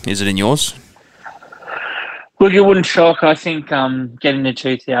 but is it in yours? Look, it wouldn't shock. I think getting to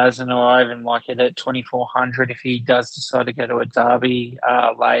 2,000, or I even like it at 2,400 if he does decide to go to a derby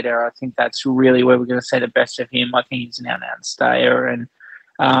later. I think that's really where we're going to see the best of him. I think he's an out-and-out stayer, and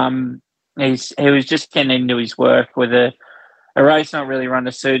he was just getting into his work with a race not really run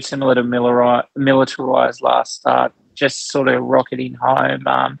to suit, similar to militarised last start, just sort of rocketing home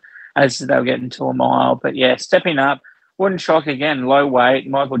as they were getting to a mile. But, yeah, stepping up. Wouldn't shock again, low weight,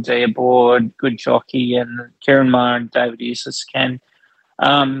 Michael D aboard, good jockey, and Kieran Maher and David Eustace can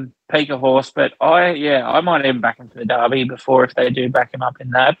peak a horse. But I might even back him for the derby before if they do back him up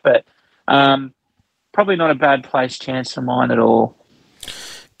in that. But probably not a bad place chance for mine at all.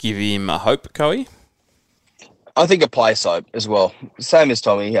 Give him a hope, Coey? I think a place hope as well. Same as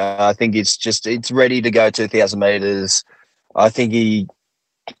Tommy. I think it's ready to go 2,000 metres. I think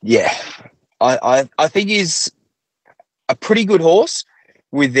I think he's a pretty good horse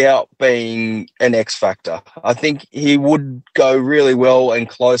without being an X factor. I think he would go really well and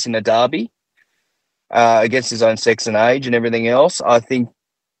close in a derby against his own sex and age and everything else. I think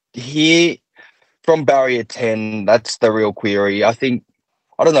here from barrier 10, that's the real query. I don't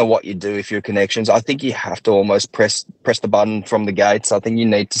know what you do if you're connections. I think you have to almost press the button from the gates. I think you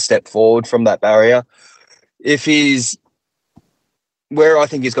need to step forward from that barrier. If he's where I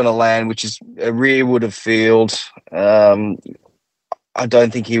think he's going to land, which is a rearward of field. I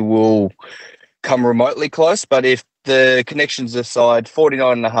don't think he will come remotely close, but if the connections aside,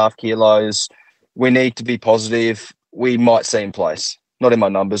 49.5 kilos, we need to be positive. We might see him place. Not in my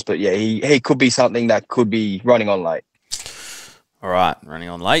numbers, but yeah, he could be something that could be running on late. All right, running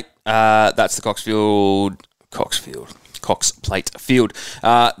on late. That's the Cox Plate Field.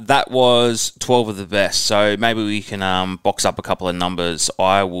 That was 12 of the best. So maybe we can box up a couple of numbers.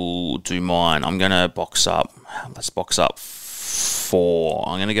 I will do mine. I'm going to box up. Let's box up 4.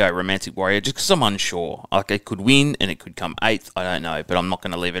 I'm going to go Romantic Warrior just because I'm unsure. Like, it could win and it could come 8th. I don't know, but I'm not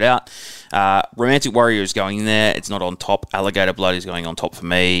going to leave it out. Romantic Warrior is going in there. It's not on top. Alligator Blood is going on top for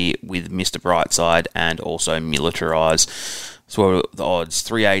me with Mr. Brightside and also Militarize. So what are the odds?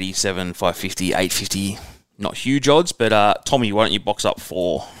 387, 550, 850. Not huge odds, but Tommy, why don't you box up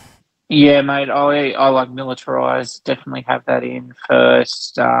 4? Yeah, mate, I like Militarize. Definitely have that in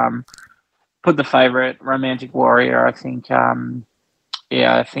first. Put the favourite, Romantic Warrior. I think,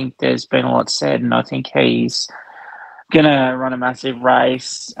 I think there's been a lot said, and I think he's going to run a massive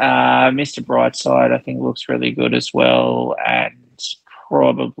race. Mr. Brightside, I think, looks really good as well, and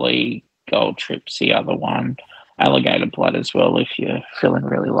probably Gold Trip's the other one. Alligator Blood as well, if you're feeling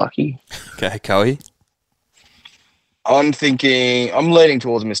really lucky. Okay, Cowie? I'm leaning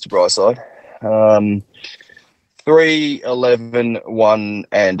towards Mr. Brightside. 3, 11, 1,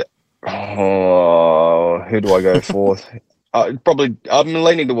 and who do I go fourth? Probably, I'm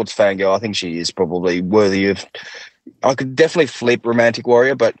leaning towards Fangirl. I think she is probably worthy of. I could definitely flip Romantic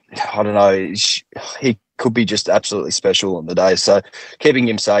Warrior, but I don't know. He could be just absolutely special on the day, so keeping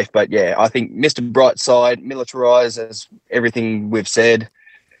him safe. But yeah, I think Mr. Brightside, Militarize, as everything we've said,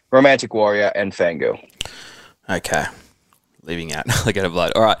 Romantic Warrior, and Fangirl. Okay. Leaving out Alligator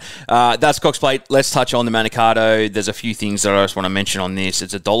Blood. All right. That's Cox Plate. Let's touch on the Manikato. There's a few things that I just want to mention on this.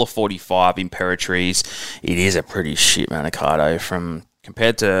 It's $1.45 Imperatrice. It is a pretty shit Manikato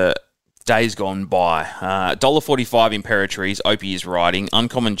compared to days gone by. $1.45 Imperatrice. Opie is riding.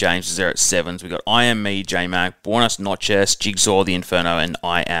 Uncommon James is there at 7s. We've got I Am Me, J-Mac, Buenos Noches, Jigsaw, The Inferno, and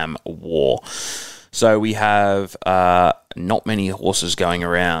I Am War. So we have not many horses going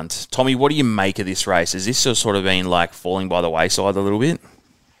around. Tommy, what do you make of this race? Has this sort of been like falling by the wayside a little bit?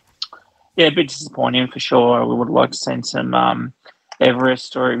 Yeah, a bit disappointing for sure. We would like to see some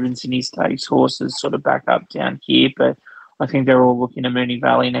Everest or even Sydney Stakes horses sort of back up down here, but I think they're all looking at Moonee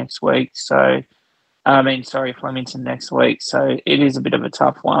Valley next week. Flemington next week. So it is a bit of a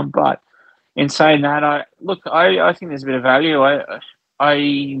tough one. But in saying that, I think there's a bit of value.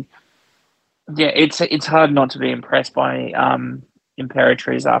 It's hard not to be impressed by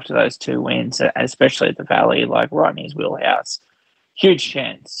Imperatrice after those 2 wins, especially at the Valley, like right in his wheelhouse. Huge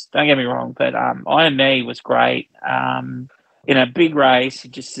chance. Don't get me wrong, but I Am Me was great. In a big race,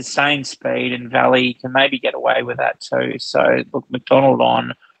 just sustained speed, and Valley can maybe get away with that too. So, look, McDonald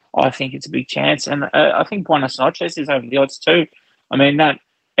on, I think it's a big chance. And I think Buenos Noches is over the odds too. I mean, that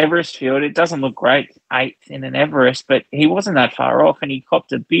Everest field, it doesn't look great, 8th in an Everest, but he wasn't that far off, and he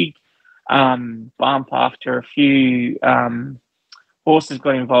copped a big bump after a few horses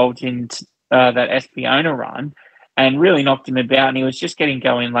got involved in that Espiona run and really knocked him about, and he was just getting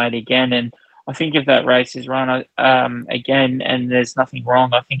going late again. And I think if that race is run again and there's nothing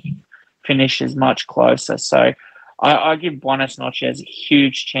wrong, I think he finishes much closer. So I give Buenos Noches a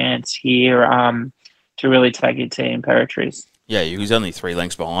huge chance here to really take it to Imperatrice. Yeah, he's only 3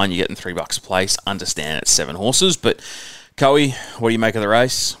 lengths behind. You're getting $3 a place. Understand it's 7 horses. But, Cowie, what do you make of the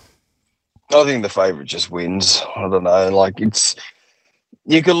race? I think the favourite just wins. I don't know. Like,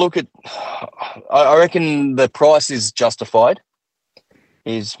 you could look at, I reckon the price is justified.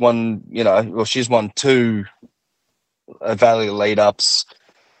 She's won 2 Valley lead-ups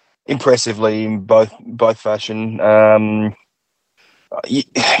impressively in both fashion. I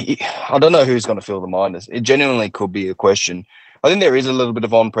don't know who's going to fill the minors. It genuinely could be a question. I think there is a little bit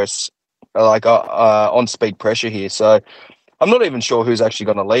of on-speed pressure here, so I'm not even sure who's actually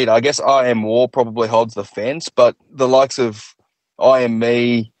going to lead. I guess I Am War probably holds the fence, but the likes of I Am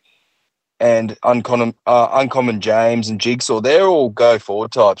Me and Uncommon James and Jigsaw, they're all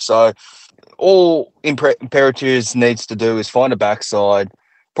go-forward types. So all Imperatrice needs to do is find a backside.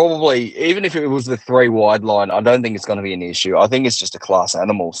 Probably, even if it was the 3 wide line, I don't think it's going to be an issue. I think it's just a class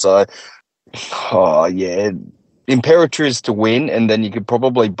animal. So, Imperatrice to win, and then you could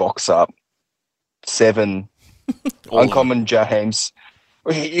probably box up 7 Uncommon James.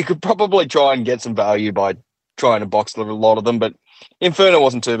 You could probably try and get some value by trying to box a lot of them, but Inferno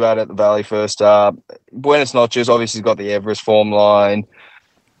wasn't too bad at the Valley first up. Buenos Noches obviously got the Everest form line.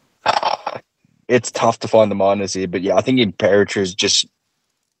 it's tough to find the minors here. But yeah, I think Imperatriz just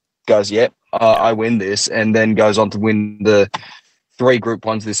goes, I win this, and then goes on to win the 3 Group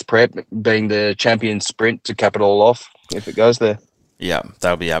 1s this prep, being the champion sprint to cap it all off if it goes there. Yeah,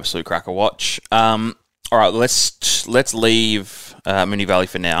 that'll be absolute cracker watch. All right, let's leave Moonee Valley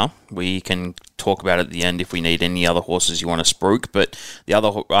for now. We can talk about it at the end if we need any other horses you want to spruik. But the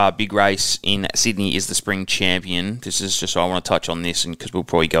other big race in Sydney is the Spring Champion. This is just, I want to touch on this because we'll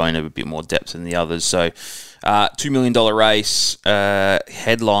probably go into a bit more depth than the others. So $2 million race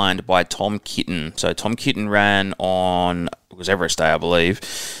headlined by Tom Kitten. So Tom Kitten ran on, it was Everest Day, I believe.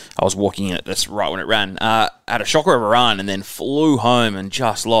 I was walking it, that's right when it ran. Had a shocker of a run and then flew home and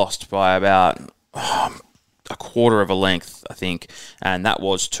just lost by about a quarter of a length, I think, and that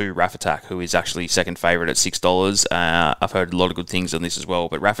was to Raff Attack, who is actually second favourite at $6. I've heard a lot of good things on this as well,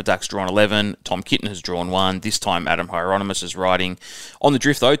 but Raff Attack's drawn 11, Tom Kitten has drawn 1. This time Adam Hieronymus is riding on the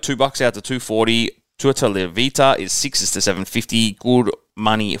drift though, $2 out to $2.40. Tuata Levita is 6 to $7.50. Good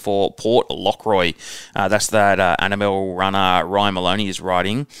money for Port Lockroy. That's that Annabelle runner Ryan Maloney is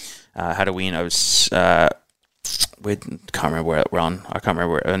riding. Had a win. Can't remember where it run. I can't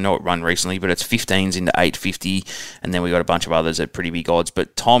remember where. I know it run recently, but it's 15s into $8.50, and then we got a bunch of others at pretty big odds.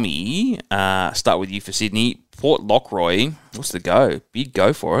 But Tommy, start with you for Sydney. Port Lockroy, what's the go? Big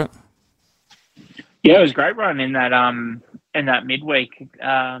go for it. Yeah, it was a great run in that midweek race.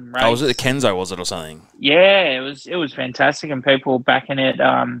 Oh, was it the Kenzo? Was it or something? Yeah, it was fantastic, and people backing it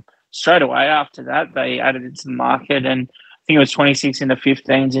straight away after that. They added it to the market, and I think it was 26 into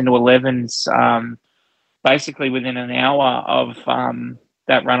 15s into 11s. Basically within an hour of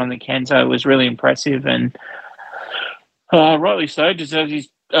that run on the Kenzo. Was really impressive, and rightly so, deserves his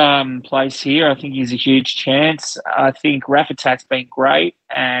place here. I think he's a huge chance. I think Raff Attack's been great,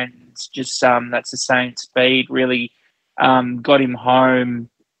 and just that sustained speed really got him home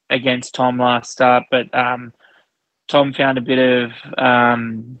against Tom last start, but Tom found a bit of a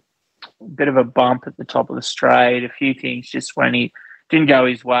bump at the top of the straight, a few things just when he didn't go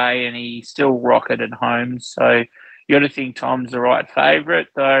his way, and he still rocketed home. So you got to think Tom's the right favourite,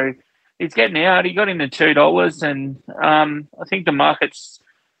 though he's getting out. He got him to $2, and I think the market's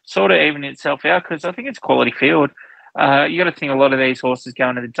sort of evening itself out because I think it's quality field. You got to think a lot of these horses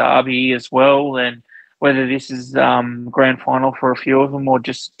going to the Derby as well, and whether this is grand final for a few of them or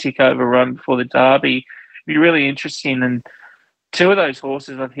just tick over run before the Derby, it'd be really interesting. And 2 of those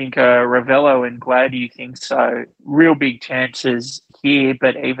horses, I think, are Ravello and Glad. Think so. Real big chances here,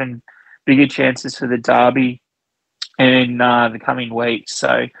 but even bigger chances for the Derby in the coming weeks.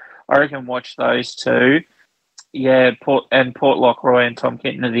 So I reckon watch those 2. Yeah, Port Lockroy and Tom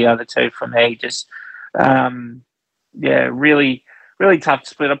Kitten are the other 2 from me. Just really, really tough to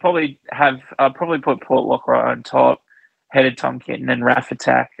split. I'll probably put Port Lockroy on top, headed Tom Kitten and Raff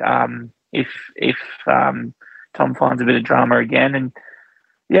Attack. If Tom finds a bit of drama again, and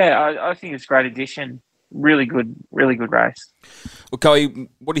I think it's a great addition. Really good race. Well, Coey,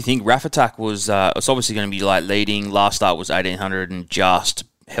 what do you think? Raff Attack was it's obviously going to be like leading. Last start was 1800 and just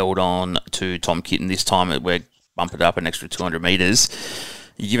held on to Tom Kitten. This time we're bumping it up an extra 200 metres.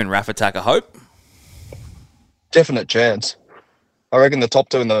 You giving Raff Attack a hope? Definite chance. I reckon the top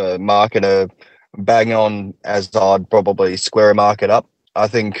 2 in the market are bang on as I'd probably square a market up. I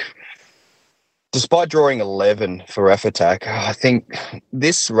think despite drawing 11 for Raff Attack, I think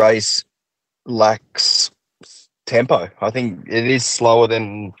this race lacks tempo. I think it is slower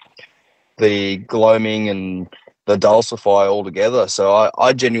than the Gloaming and the Dulcify altogether. So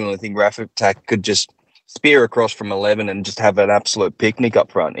I genuinely think Raff Attack could just spear across from 11 and just have an absolute picnic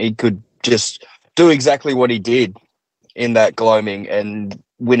up front. He could just do exactly what he did in that Gloaming and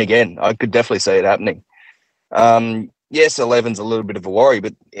win again. I could definitely see it happening. Yes, 11's a little bit of a worry,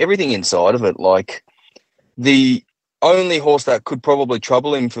 but everything inside of it, like the only horse that could probably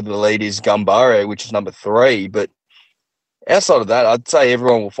trouble him for the lead is Gumbare, which is number 3. But outside of that, I'd say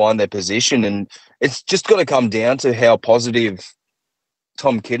everyone will find their position, and it's just got to come down to how positive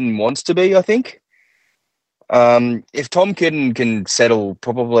Tom Kitten wants to be, I think. If Tom Kitten can settle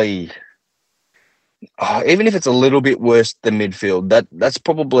probably, even if it's a little bit worse than midfield, that's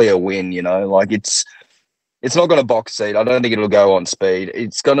probably a win, like it's not going to box seat. I don't think it'll go on speed.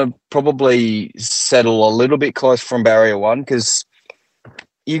 It's going to probably settle a little bit close from barrier 1 because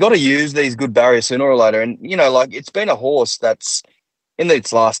you got to use these good barriers sooner or later. And, it's been a horse that's in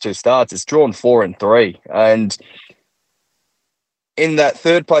its last 2 starts, it's drawn 4 and 3. And in that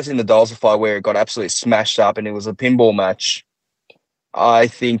 3rd place in the Dulcify where it got absolutely smashed up and it was a pinball match, I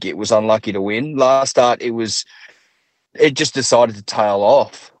think it was unlucky to win. Last start, it just decided to tail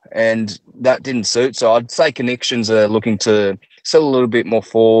off. And that didn't suit. So I'd say Connections are looking to sell a little bit more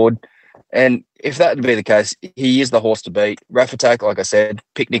forward. And if that would be the case, he is the horse to beat. Rafatak, like I said,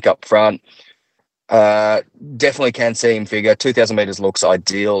 Picnic up front. Definitely can see him figure. 2,000 metres looks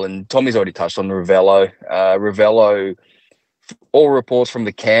ideal. And Tommy's already touched on Ravello. Ravello, all reports from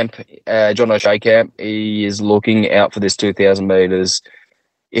the camp, John O'Shea camp, he is looking out for this 2,000 metres.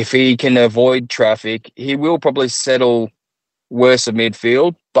 If he can avoid traffic, he will probably settle worse of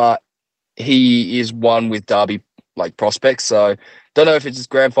midfield, but he is one with Derby prospects. So don't know if it's his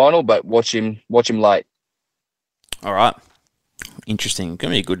grand final, but watch him late. All right. Interesting.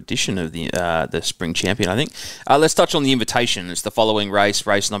 Going to be a good addition of the Spring Champion, I think. Let's touch on the invitation. It's the following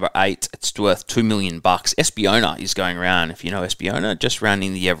race number 8. It's worth $2 million. Espiona is going around. If you know Espiona, just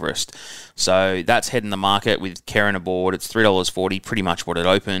rounding the Everest. So that's heading the market with Karen aboard. It's $3.40, pretty much what it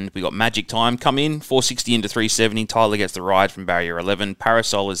opened. We got Magic Time come in, $4.60 into $3.70. Tyler gets the ride from barrier 11.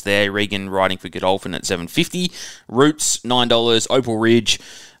 Parasol is there. Regan riding for Godolphin at $7.50. Roots $9. Opal Ridge.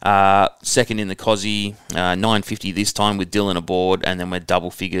 Second in the Cozzy, $9.50 this time with Dylan aboard, and then we're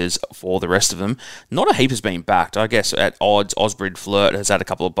double figures for the rest of them. Not a heap has been backed. I guess at odds, Osbridge Flirt has had a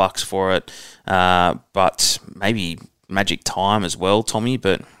couple of bucks for it, but maybe Magic Time as well, Tommy.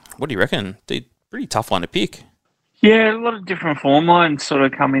 But what do you reckon? Pretty tough one to pick. Yeah, a lot of different form lines sort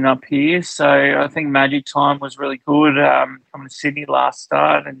of coming up here. So I think Magic Time was really good coming to Sydney last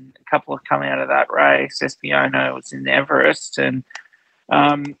start, and a couple of coming out of that race. Espiona was in Everest, and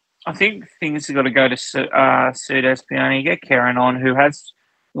I think things have got to go to suit Espiona. You get Karen on, who has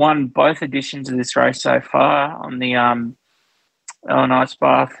won both editions of this race so far on the on Ice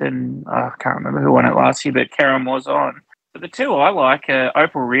Bath, and I can't remember who won it last year, but Karen was on. But the two I like,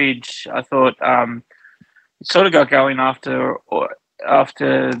 Opal Ridge, I thought sort of got going after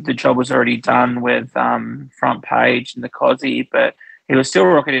the job was already done with Front Page and the Cozzy, but he was still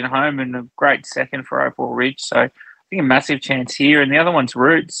rocketing home, and a great second for Opal Ridge. So I think a massive chance here. And the other one's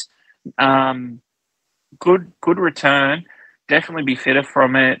Roots. Good return. Definitely be fitter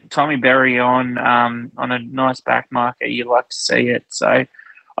from it. Tommy Berry on a nice back marker. You like to see it. So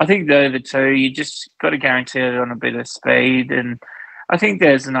I think they're the two. You just got to guarantee it on a bit of speed. And I think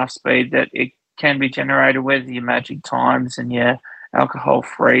there's enough speed that it can be generated with your Magic Times and your alcohol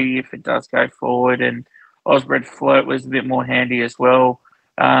free if it does go forward. And Osbridge Flirt was a bit more handy as well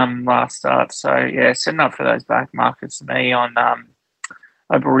last start. So yeah, setting up for those back markets to me on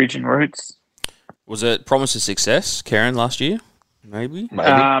Opal Ridge and Roots. Was it promise of success, Karen, last year? Maybe.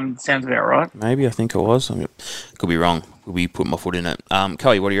 Sounds about right. Maybe, I think it was. Could be wrong. Could be putting my foot in it.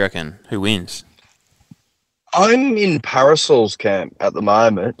 Kelly, what do you reckon? Who wins? I'm in Parasol's camp at the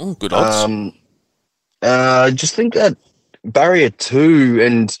moment. Ooh, good odds. I just think that barrier 2,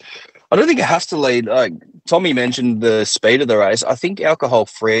 and I don't think it has to lead. Like Tommy mentioned the speed of the race. I think alcohol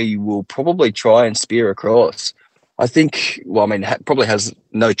free will probably try and spear across. I think, probably has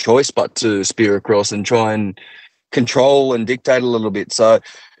no choice but to spear across and try and control and dictate a little bit. So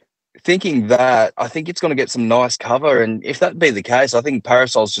thinking that, I think it's going to get some nice cover. And if that be the case, I think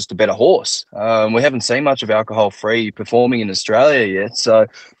Parasol's just a better horse. We haven't seen much of alcohol free performing in Australia yet. So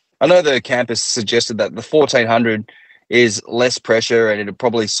I know the camp has suggested that the 1400 is less pressure and it'll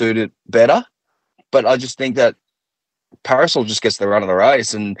probably suit it better. But I just think that Parasol just gets the run of the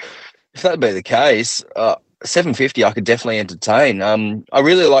race. And if that be the case, 750 I could definitely entertain. I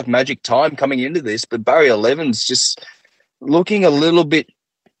really like Magic Time coming into this, but barrier 11's just looking a little bit,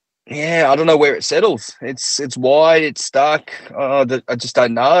 I don't know where it settles. It's wide, it's stuck. I just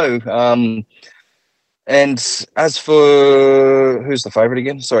don't know. And as for who's the favourite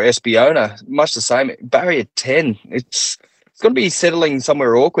again? Sorry, Espiona, much the same. Barrier 10, it's going to be settling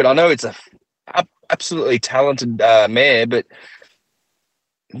somewhere awkward. I know it's a absolutely talented mare, but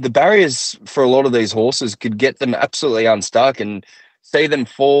the barriers for a lot of these horses could get them absolutely unstuck and see them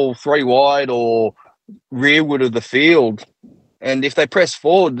fall 3 wide or rearward of the field. And if they press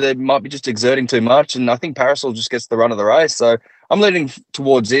forward, they might be just exerting too much. And I think Parasol just gets the run of the race. So I'm leaning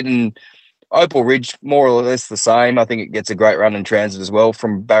towards it. And Opal Ridge, more or less the same. I think it gets a great run in transit as well.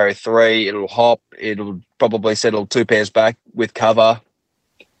 From barrier 3, it'll hop. It'll probably settle 2 pairs back with cover.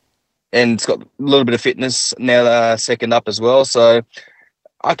 And it's got a little bit of fitness now, second up as well. So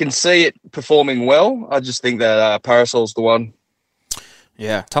I can see it performing well. I just think that Parasol's the one.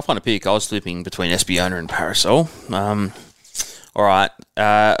 Yeah, tough one to pick. I was flipping between Espiona and Parasol. All right.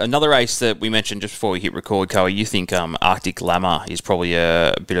 Another race that we mentioned just before we hit record, Coey, you think Arctic Llama is probably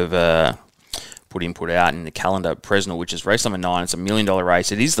a bit of a put out in the calendar. Presnell, which is race number 9. It's $1 million race.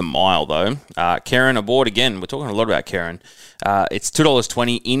 It is the mile, though. Karen aboard again. We're talking a lot about Karen. It's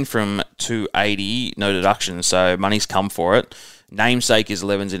 $2.20 in from $2.80, no deduction, so money's come for it. Namesake is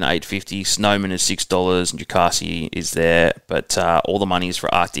 11s in 850. Snowman is $6. And Jukasi is there. But all the money is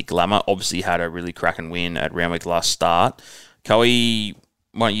for Arctic Glamour. Obviously had a really cracking win at Randwick last start. Coey,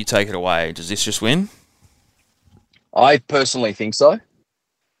 why don't you take it away? Does this just win? I personally think so.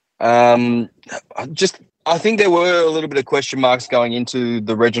 I think there were a little bit of question marks going into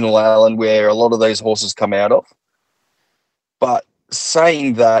the Reginald Allen where a lot of these horses come out of. But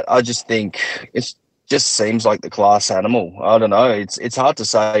saying that, I just think it just seems like the class animal. I don't know. It's hard to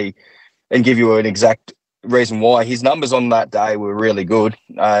say and give you an exact reason why. His numbers on that day were really good.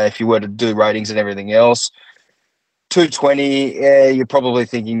 If you were to do ratings and everything else, 220, yeah, you're probably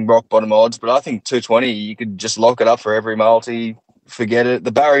thinking rock bottom odds, but I think 220, you could just lock it up for every multi, forget it.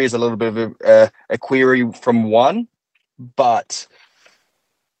 The barrier is a little bit of a query from one, but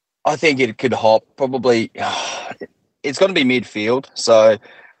I think it could hop probably. It's going to be midfield, so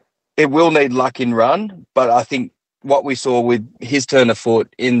it will need luck in run, but I think what we saw with his turn of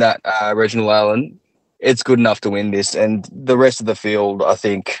foot in that Reginald Allen, it's good enough to win this, and the rest of the field, I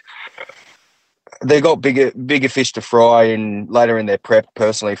think they got bigger fish to fry later in their prep,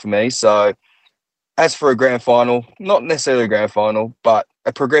 personally, for me. So as for a grand final, not necessarily a grand final, but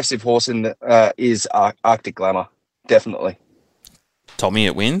a progressive horse is Arctic Glamour, definitely. Tommy,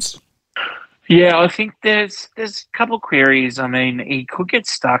 it wins? Yeah, I think there's a couple of queries. I mean, he could get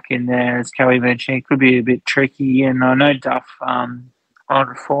stuck in there, as Kelly mentioned. It could be a bit tricky. And I know Duff on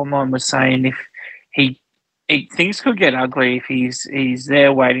Reform Line was saying if things could get ugly if he's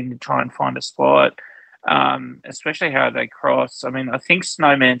there waiting to try and find a spot, especially how they cross. I mean, I think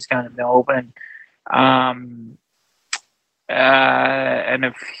Snowman's going to Melbourne, and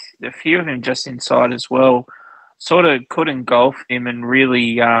a few of them just inside as well. Sort of could engulf him and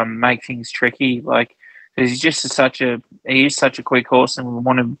really make things tricky. Like, he's just such a quick horse, and we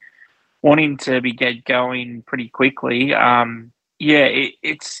want him to get going pretty quickly.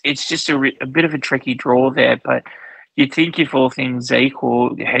 It's just a bit of a tricky draw there, but you'd think if all things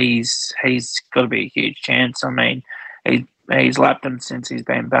equal, he's got to be a huge chance. I mean, he's lapped them since he's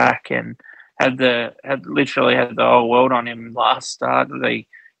been back and literally had the whole world on him last start that he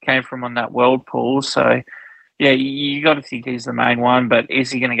came from on that world pool. So yeah, you got to think he's the main one, but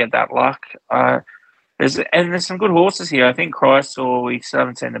is he going to get that luck? There's some good horses here. I think Chrysler we still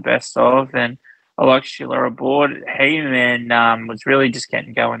haven't seen the best of, and I like Schiller aboard. Heyman was really just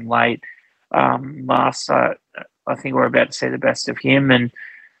getting going late last start. I think we're about to see the best of him, and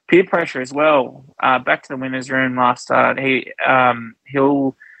peer pressure as well. Back to the winner's room last start.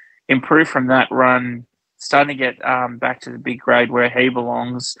 He'll improve from that run, starting to get back to the big grade where he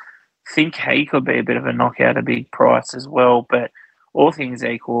belongs. Think he could be a bit of a knockout, a big price as well, but all things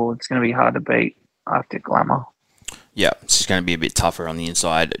equal, it's going to be hard to beat Arctic Glamour. Yeah, it's just going to be a bit tougher on the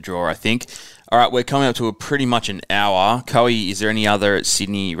inside draw, I think. All right, we're coming up to pretty much an hour. Coey, is there any other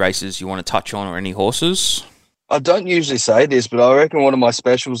Sydney races you want to touch on or any horses? I don't usually say this, but I reckon one of my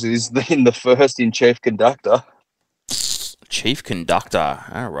specials is in the first in Chief Conductor. Chief Conductor,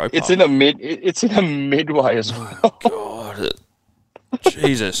 rope. It's in a midway as well. Oh, God,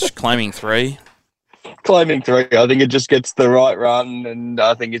 Jesus, claiming 3. Claiming 3. I think it just gets the right run, and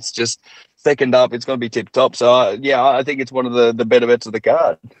I think it's just second up. It's going to be tip top. So I think it's one of the better bets of the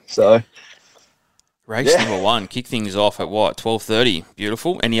card. So race number 1, kick things off at what, 12:30.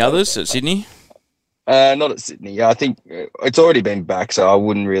 Beautiful. Any others at Sydney? Not at Sydney. Yeah, I think it's already been back, so I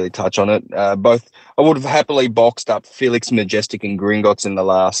wouldn't really touch on it. Both, I would have happily boxed up Felix Majestic and Gringotts in the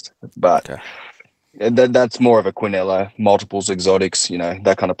last, but okay. That's more of a Quinella, multiples, exotics,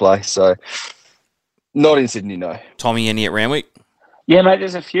 that kind of play. So not in Sydney, no. Tommy, any at Randwick? Yeah, mate,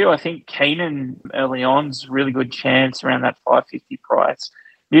 there's a few. I think Keenan early on's a really good chance around that 550 price.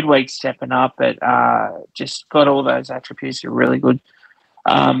 Midweek stepping up, but just got all those attributes. A really good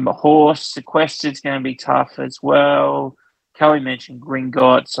horse. Sequestered's going to be tough as well. Kelly mentioned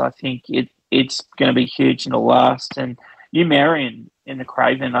Gringotts. I think it's going to be huge in the last. And New Marion in the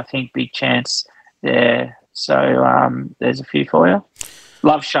Craven, I think, big chance there. So there's a few for you.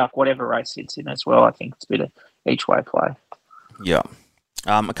 Love Shark, whatever race it's in as well. I think it's a bit of each way play. Yeah.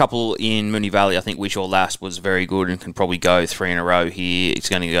 A couple in Moonee Valley. I think Wish or Last was very good and can probably go 3 in a row here. It's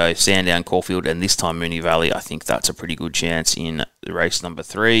going to go Sandown, Caulfield, and this time Moonee Valley. I think that's a pretty good chance in race number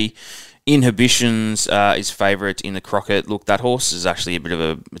 3. Inhibitions is favourite in the Crockett. Look, that horse is actually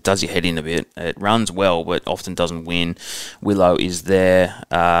it does your head in a bit. It runs well, but often doesn't win. Willow is there.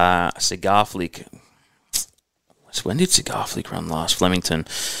 Cigar Flick. When did Cigar Flick run last? Flemington.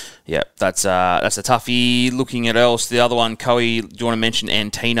 Yeah, that's a toughie. Looking at else, the other one, Coe, do you want to mention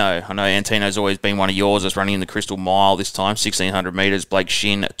Antino? I know Antino's always been one of yours. It's running in the Crystal Mile this time, 1,600 metres. Blake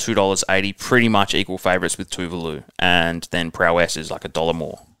Shin, $2.80. Pretty much equal favourites with Tuvalu. And then Prowess is like $1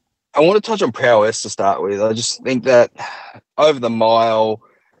 more. I want to touch on Prowess to start with. I just think that over the mile,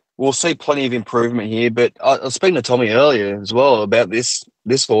 we'll see plenty of improvement here. But I was speaking to Tommy earlier as well about this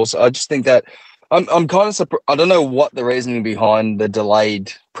horse. I just think that I'm kind of surprised. I don't know what the reasoning behind the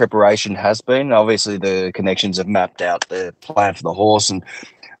delayed preparation has been. Obviously, the connections have mapped out the plan for the horse, and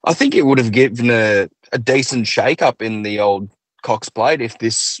I think it would have given a decent shake-up in the old Cox Plate if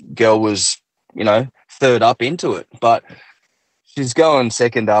this girl was, third up into it. But she's going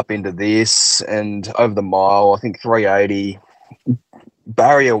second up into this, and over the mile, I think 380.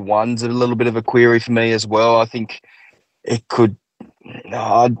 Barrier 1's a little bit of a query for me as well. I think it could.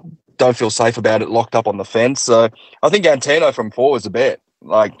 I don't feel safe about it locked up on the fence. So I think Antino from 4 was a bet.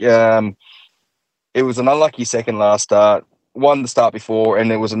 It was an unlucky second last start, won the start before,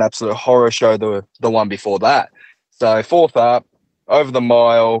 and it was an absolute horror show the one before that. So 4th up, over the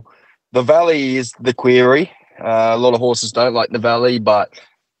mile. The Valley is the query. A lot of horses don't like the Valley, but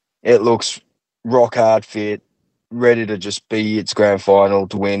it looks rock hard fit, ready to just be its grand final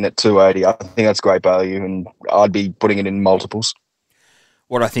to win at 280. I think that's great value, and I'd be putting it in multiples.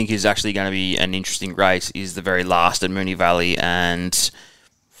 What I think is actually going to be an interesting race is the very last at Moonee Valley, and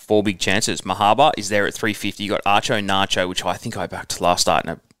 4 big chances. Mahaba is there at 350. You got Archo Nacho, which I think I backed last start,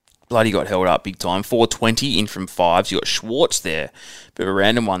 and it bloody got held up big time. 420 in from 5s. You got Schwartz there, bit of a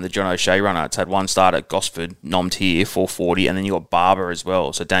random one. The John O'Shea runner. It's had one start at Gosford, nommed here, 440, and then you got Barber as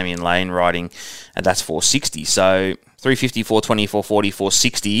well. So Damien Lane riding, and that's 460. So 350, 420, 440,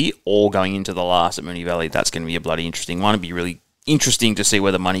 460, all going into the last at Moonee Valley. That's going to be a bloody interesting one. It'd be really interesting to see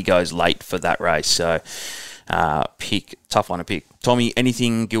where the money goes late for that race. So, tough one to pick. Tommy,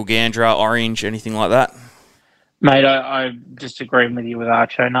 anything Gilgandra, Orange, anything like that? Mate, I just agree with you with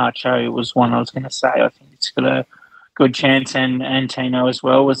Archo. Nacho was one I was going to say. I think it's got a good chance, and Antino as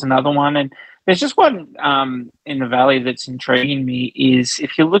well was another one. And there's just one in the Valley that's intriguing me is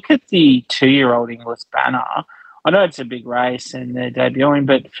if you look at the 2-year-old Inglis Banner, I know it's a big race and they're debuting,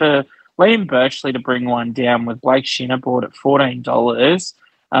 but for Liam Birchley to bring one down with Blake Shin aboard at $14.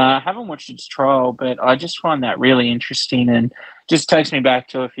 I haven't watched its trial, but I just find that really interesting and just takes me back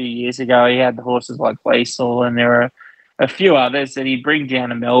to a few years ago. He had the horses like Liesel, and there were a few others that he'd bring down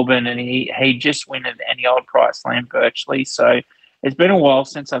to Melbourne, and he'd just win at any old price, Liam Birchley. So it's been a while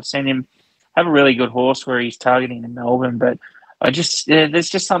since I've seen him have a really good horse where he's targeting in Melbourne, but there's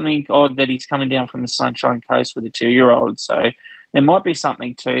just something odd that he's coming down from the Sunshine Coast with a 2-year-old. So there might be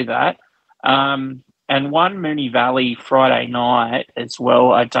something to that. And one Moonee Valley Friday night as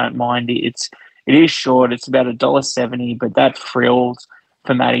well, I don't mind it. It is short. It's about $1.70, but that Frills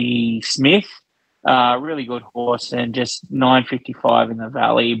for Matty Smith, really good horse, and just $9.55 in the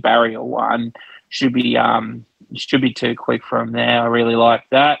Valley. Barrier 1 should be too quick for him there. I really like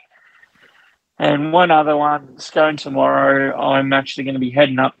that. And one other one that's going tomorrow, I'm actually going to be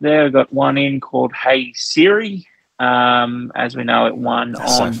heading up there. I've got one in called Hey Siri. As we know, it won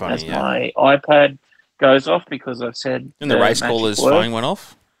my iPad goes off because I've said... And the race caller's phone went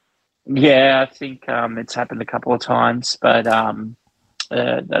off? Yeah, I think it's happened a couple of times, but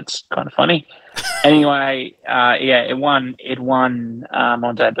that's kind of funny. Anyway, it won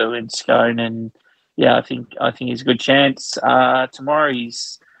on debut in Scone, and I think he's a good chance. Tomorrow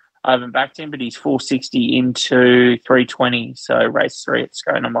I haven't backed him, but he's 460 into 320, so race 3 at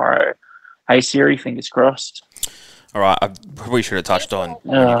Scone tomorrow. Hey Siri, fingers crossed. All right, I probably should have touched on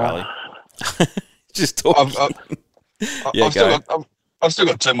Valley. Just talking. I've still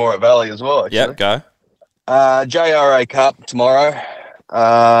got 2 more at Valley as well, actually. Yep, go. JRA Cup tomorrow.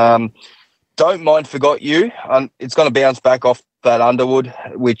 Don't mind Forgot You. It's going to bounce back off that Underwood,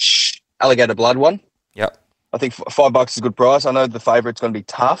 which Alligator Blood won. Yep. I think $5 is a good price. I know the favourite's going to be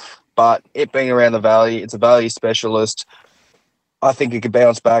tough, but it being around the Valley, it's a value specialist. I think it could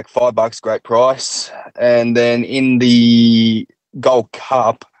bounce back. $5, great price. And then in the Gold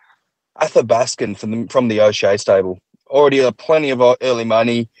Cup, Athabaskan from the O'Shea stable. Already plenty of early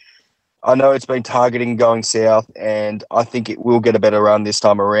money. I know it's been targeting going south, and I think it will get a better run this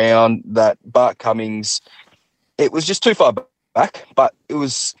time around. That Bart Cummings, it was just too far back, but it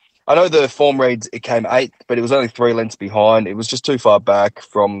was... I know the form reads it came 8th, but it was only 3 lengths behind. It was just too far back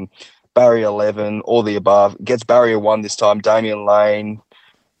from barrier 11, all the above. It gets barrier 1 this time. Damien Lane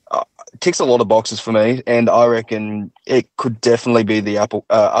ticks a lot of boxes for me, and I reckon it could definitely be the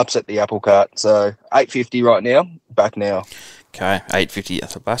upset the apple cart. So $8.50 right now, back now. Okay, 850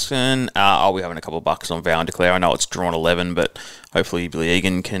 Athabascan. I'll be having a couple of bucks on Vow and Declare. I know it's drawn 11, but hopefully Billy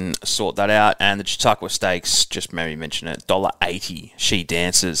Egan can sort that out. And the Chautauqua Stakes, just maybe mention it, $1.80. She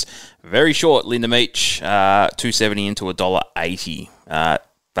Dances. Very short, Linda Meach, $2.70 into $1.80.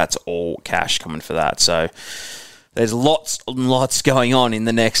 That's all cash coming for that. So there's lots and lots going on in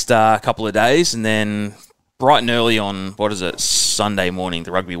the next couple of days. And then bright and early on, Sunday morning,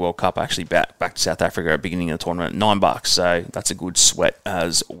 the Rugby World Cup actually back to South Africa at the beginning of the tournament, $9. So that's a good sweat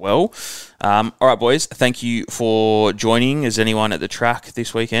as well. All right, boys, thank you for joining. Is anyone at the track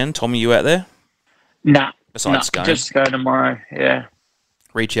this weekend? Tommy, you out there? Nah. Besides Scone? Just Scone tomorrow, yeah.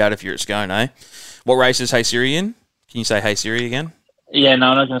 Reach out if you're at Scone, eh? What race is Hey Siri in? Can you say Hey Siri again? Yeah, no,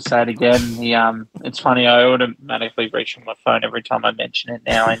 I'm not going to say it again. It's funny, I automatically reach on my phone every time I mention it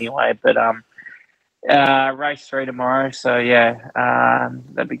now anyway, but race 3 tomorrow, so yeah,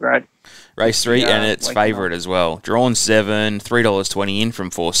 that'd be great. Race 3, and it's favourite as well. Drawn 7, $3.20 in from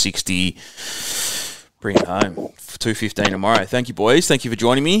 $4.60. Bring it home. $2.15 tomorrow. Thank you, boys. Thank you for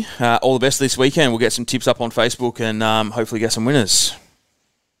joining me. All the best this weekend. We'll get some tips up on Facebook and hopefully get some winners.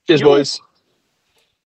 Cheers, boys.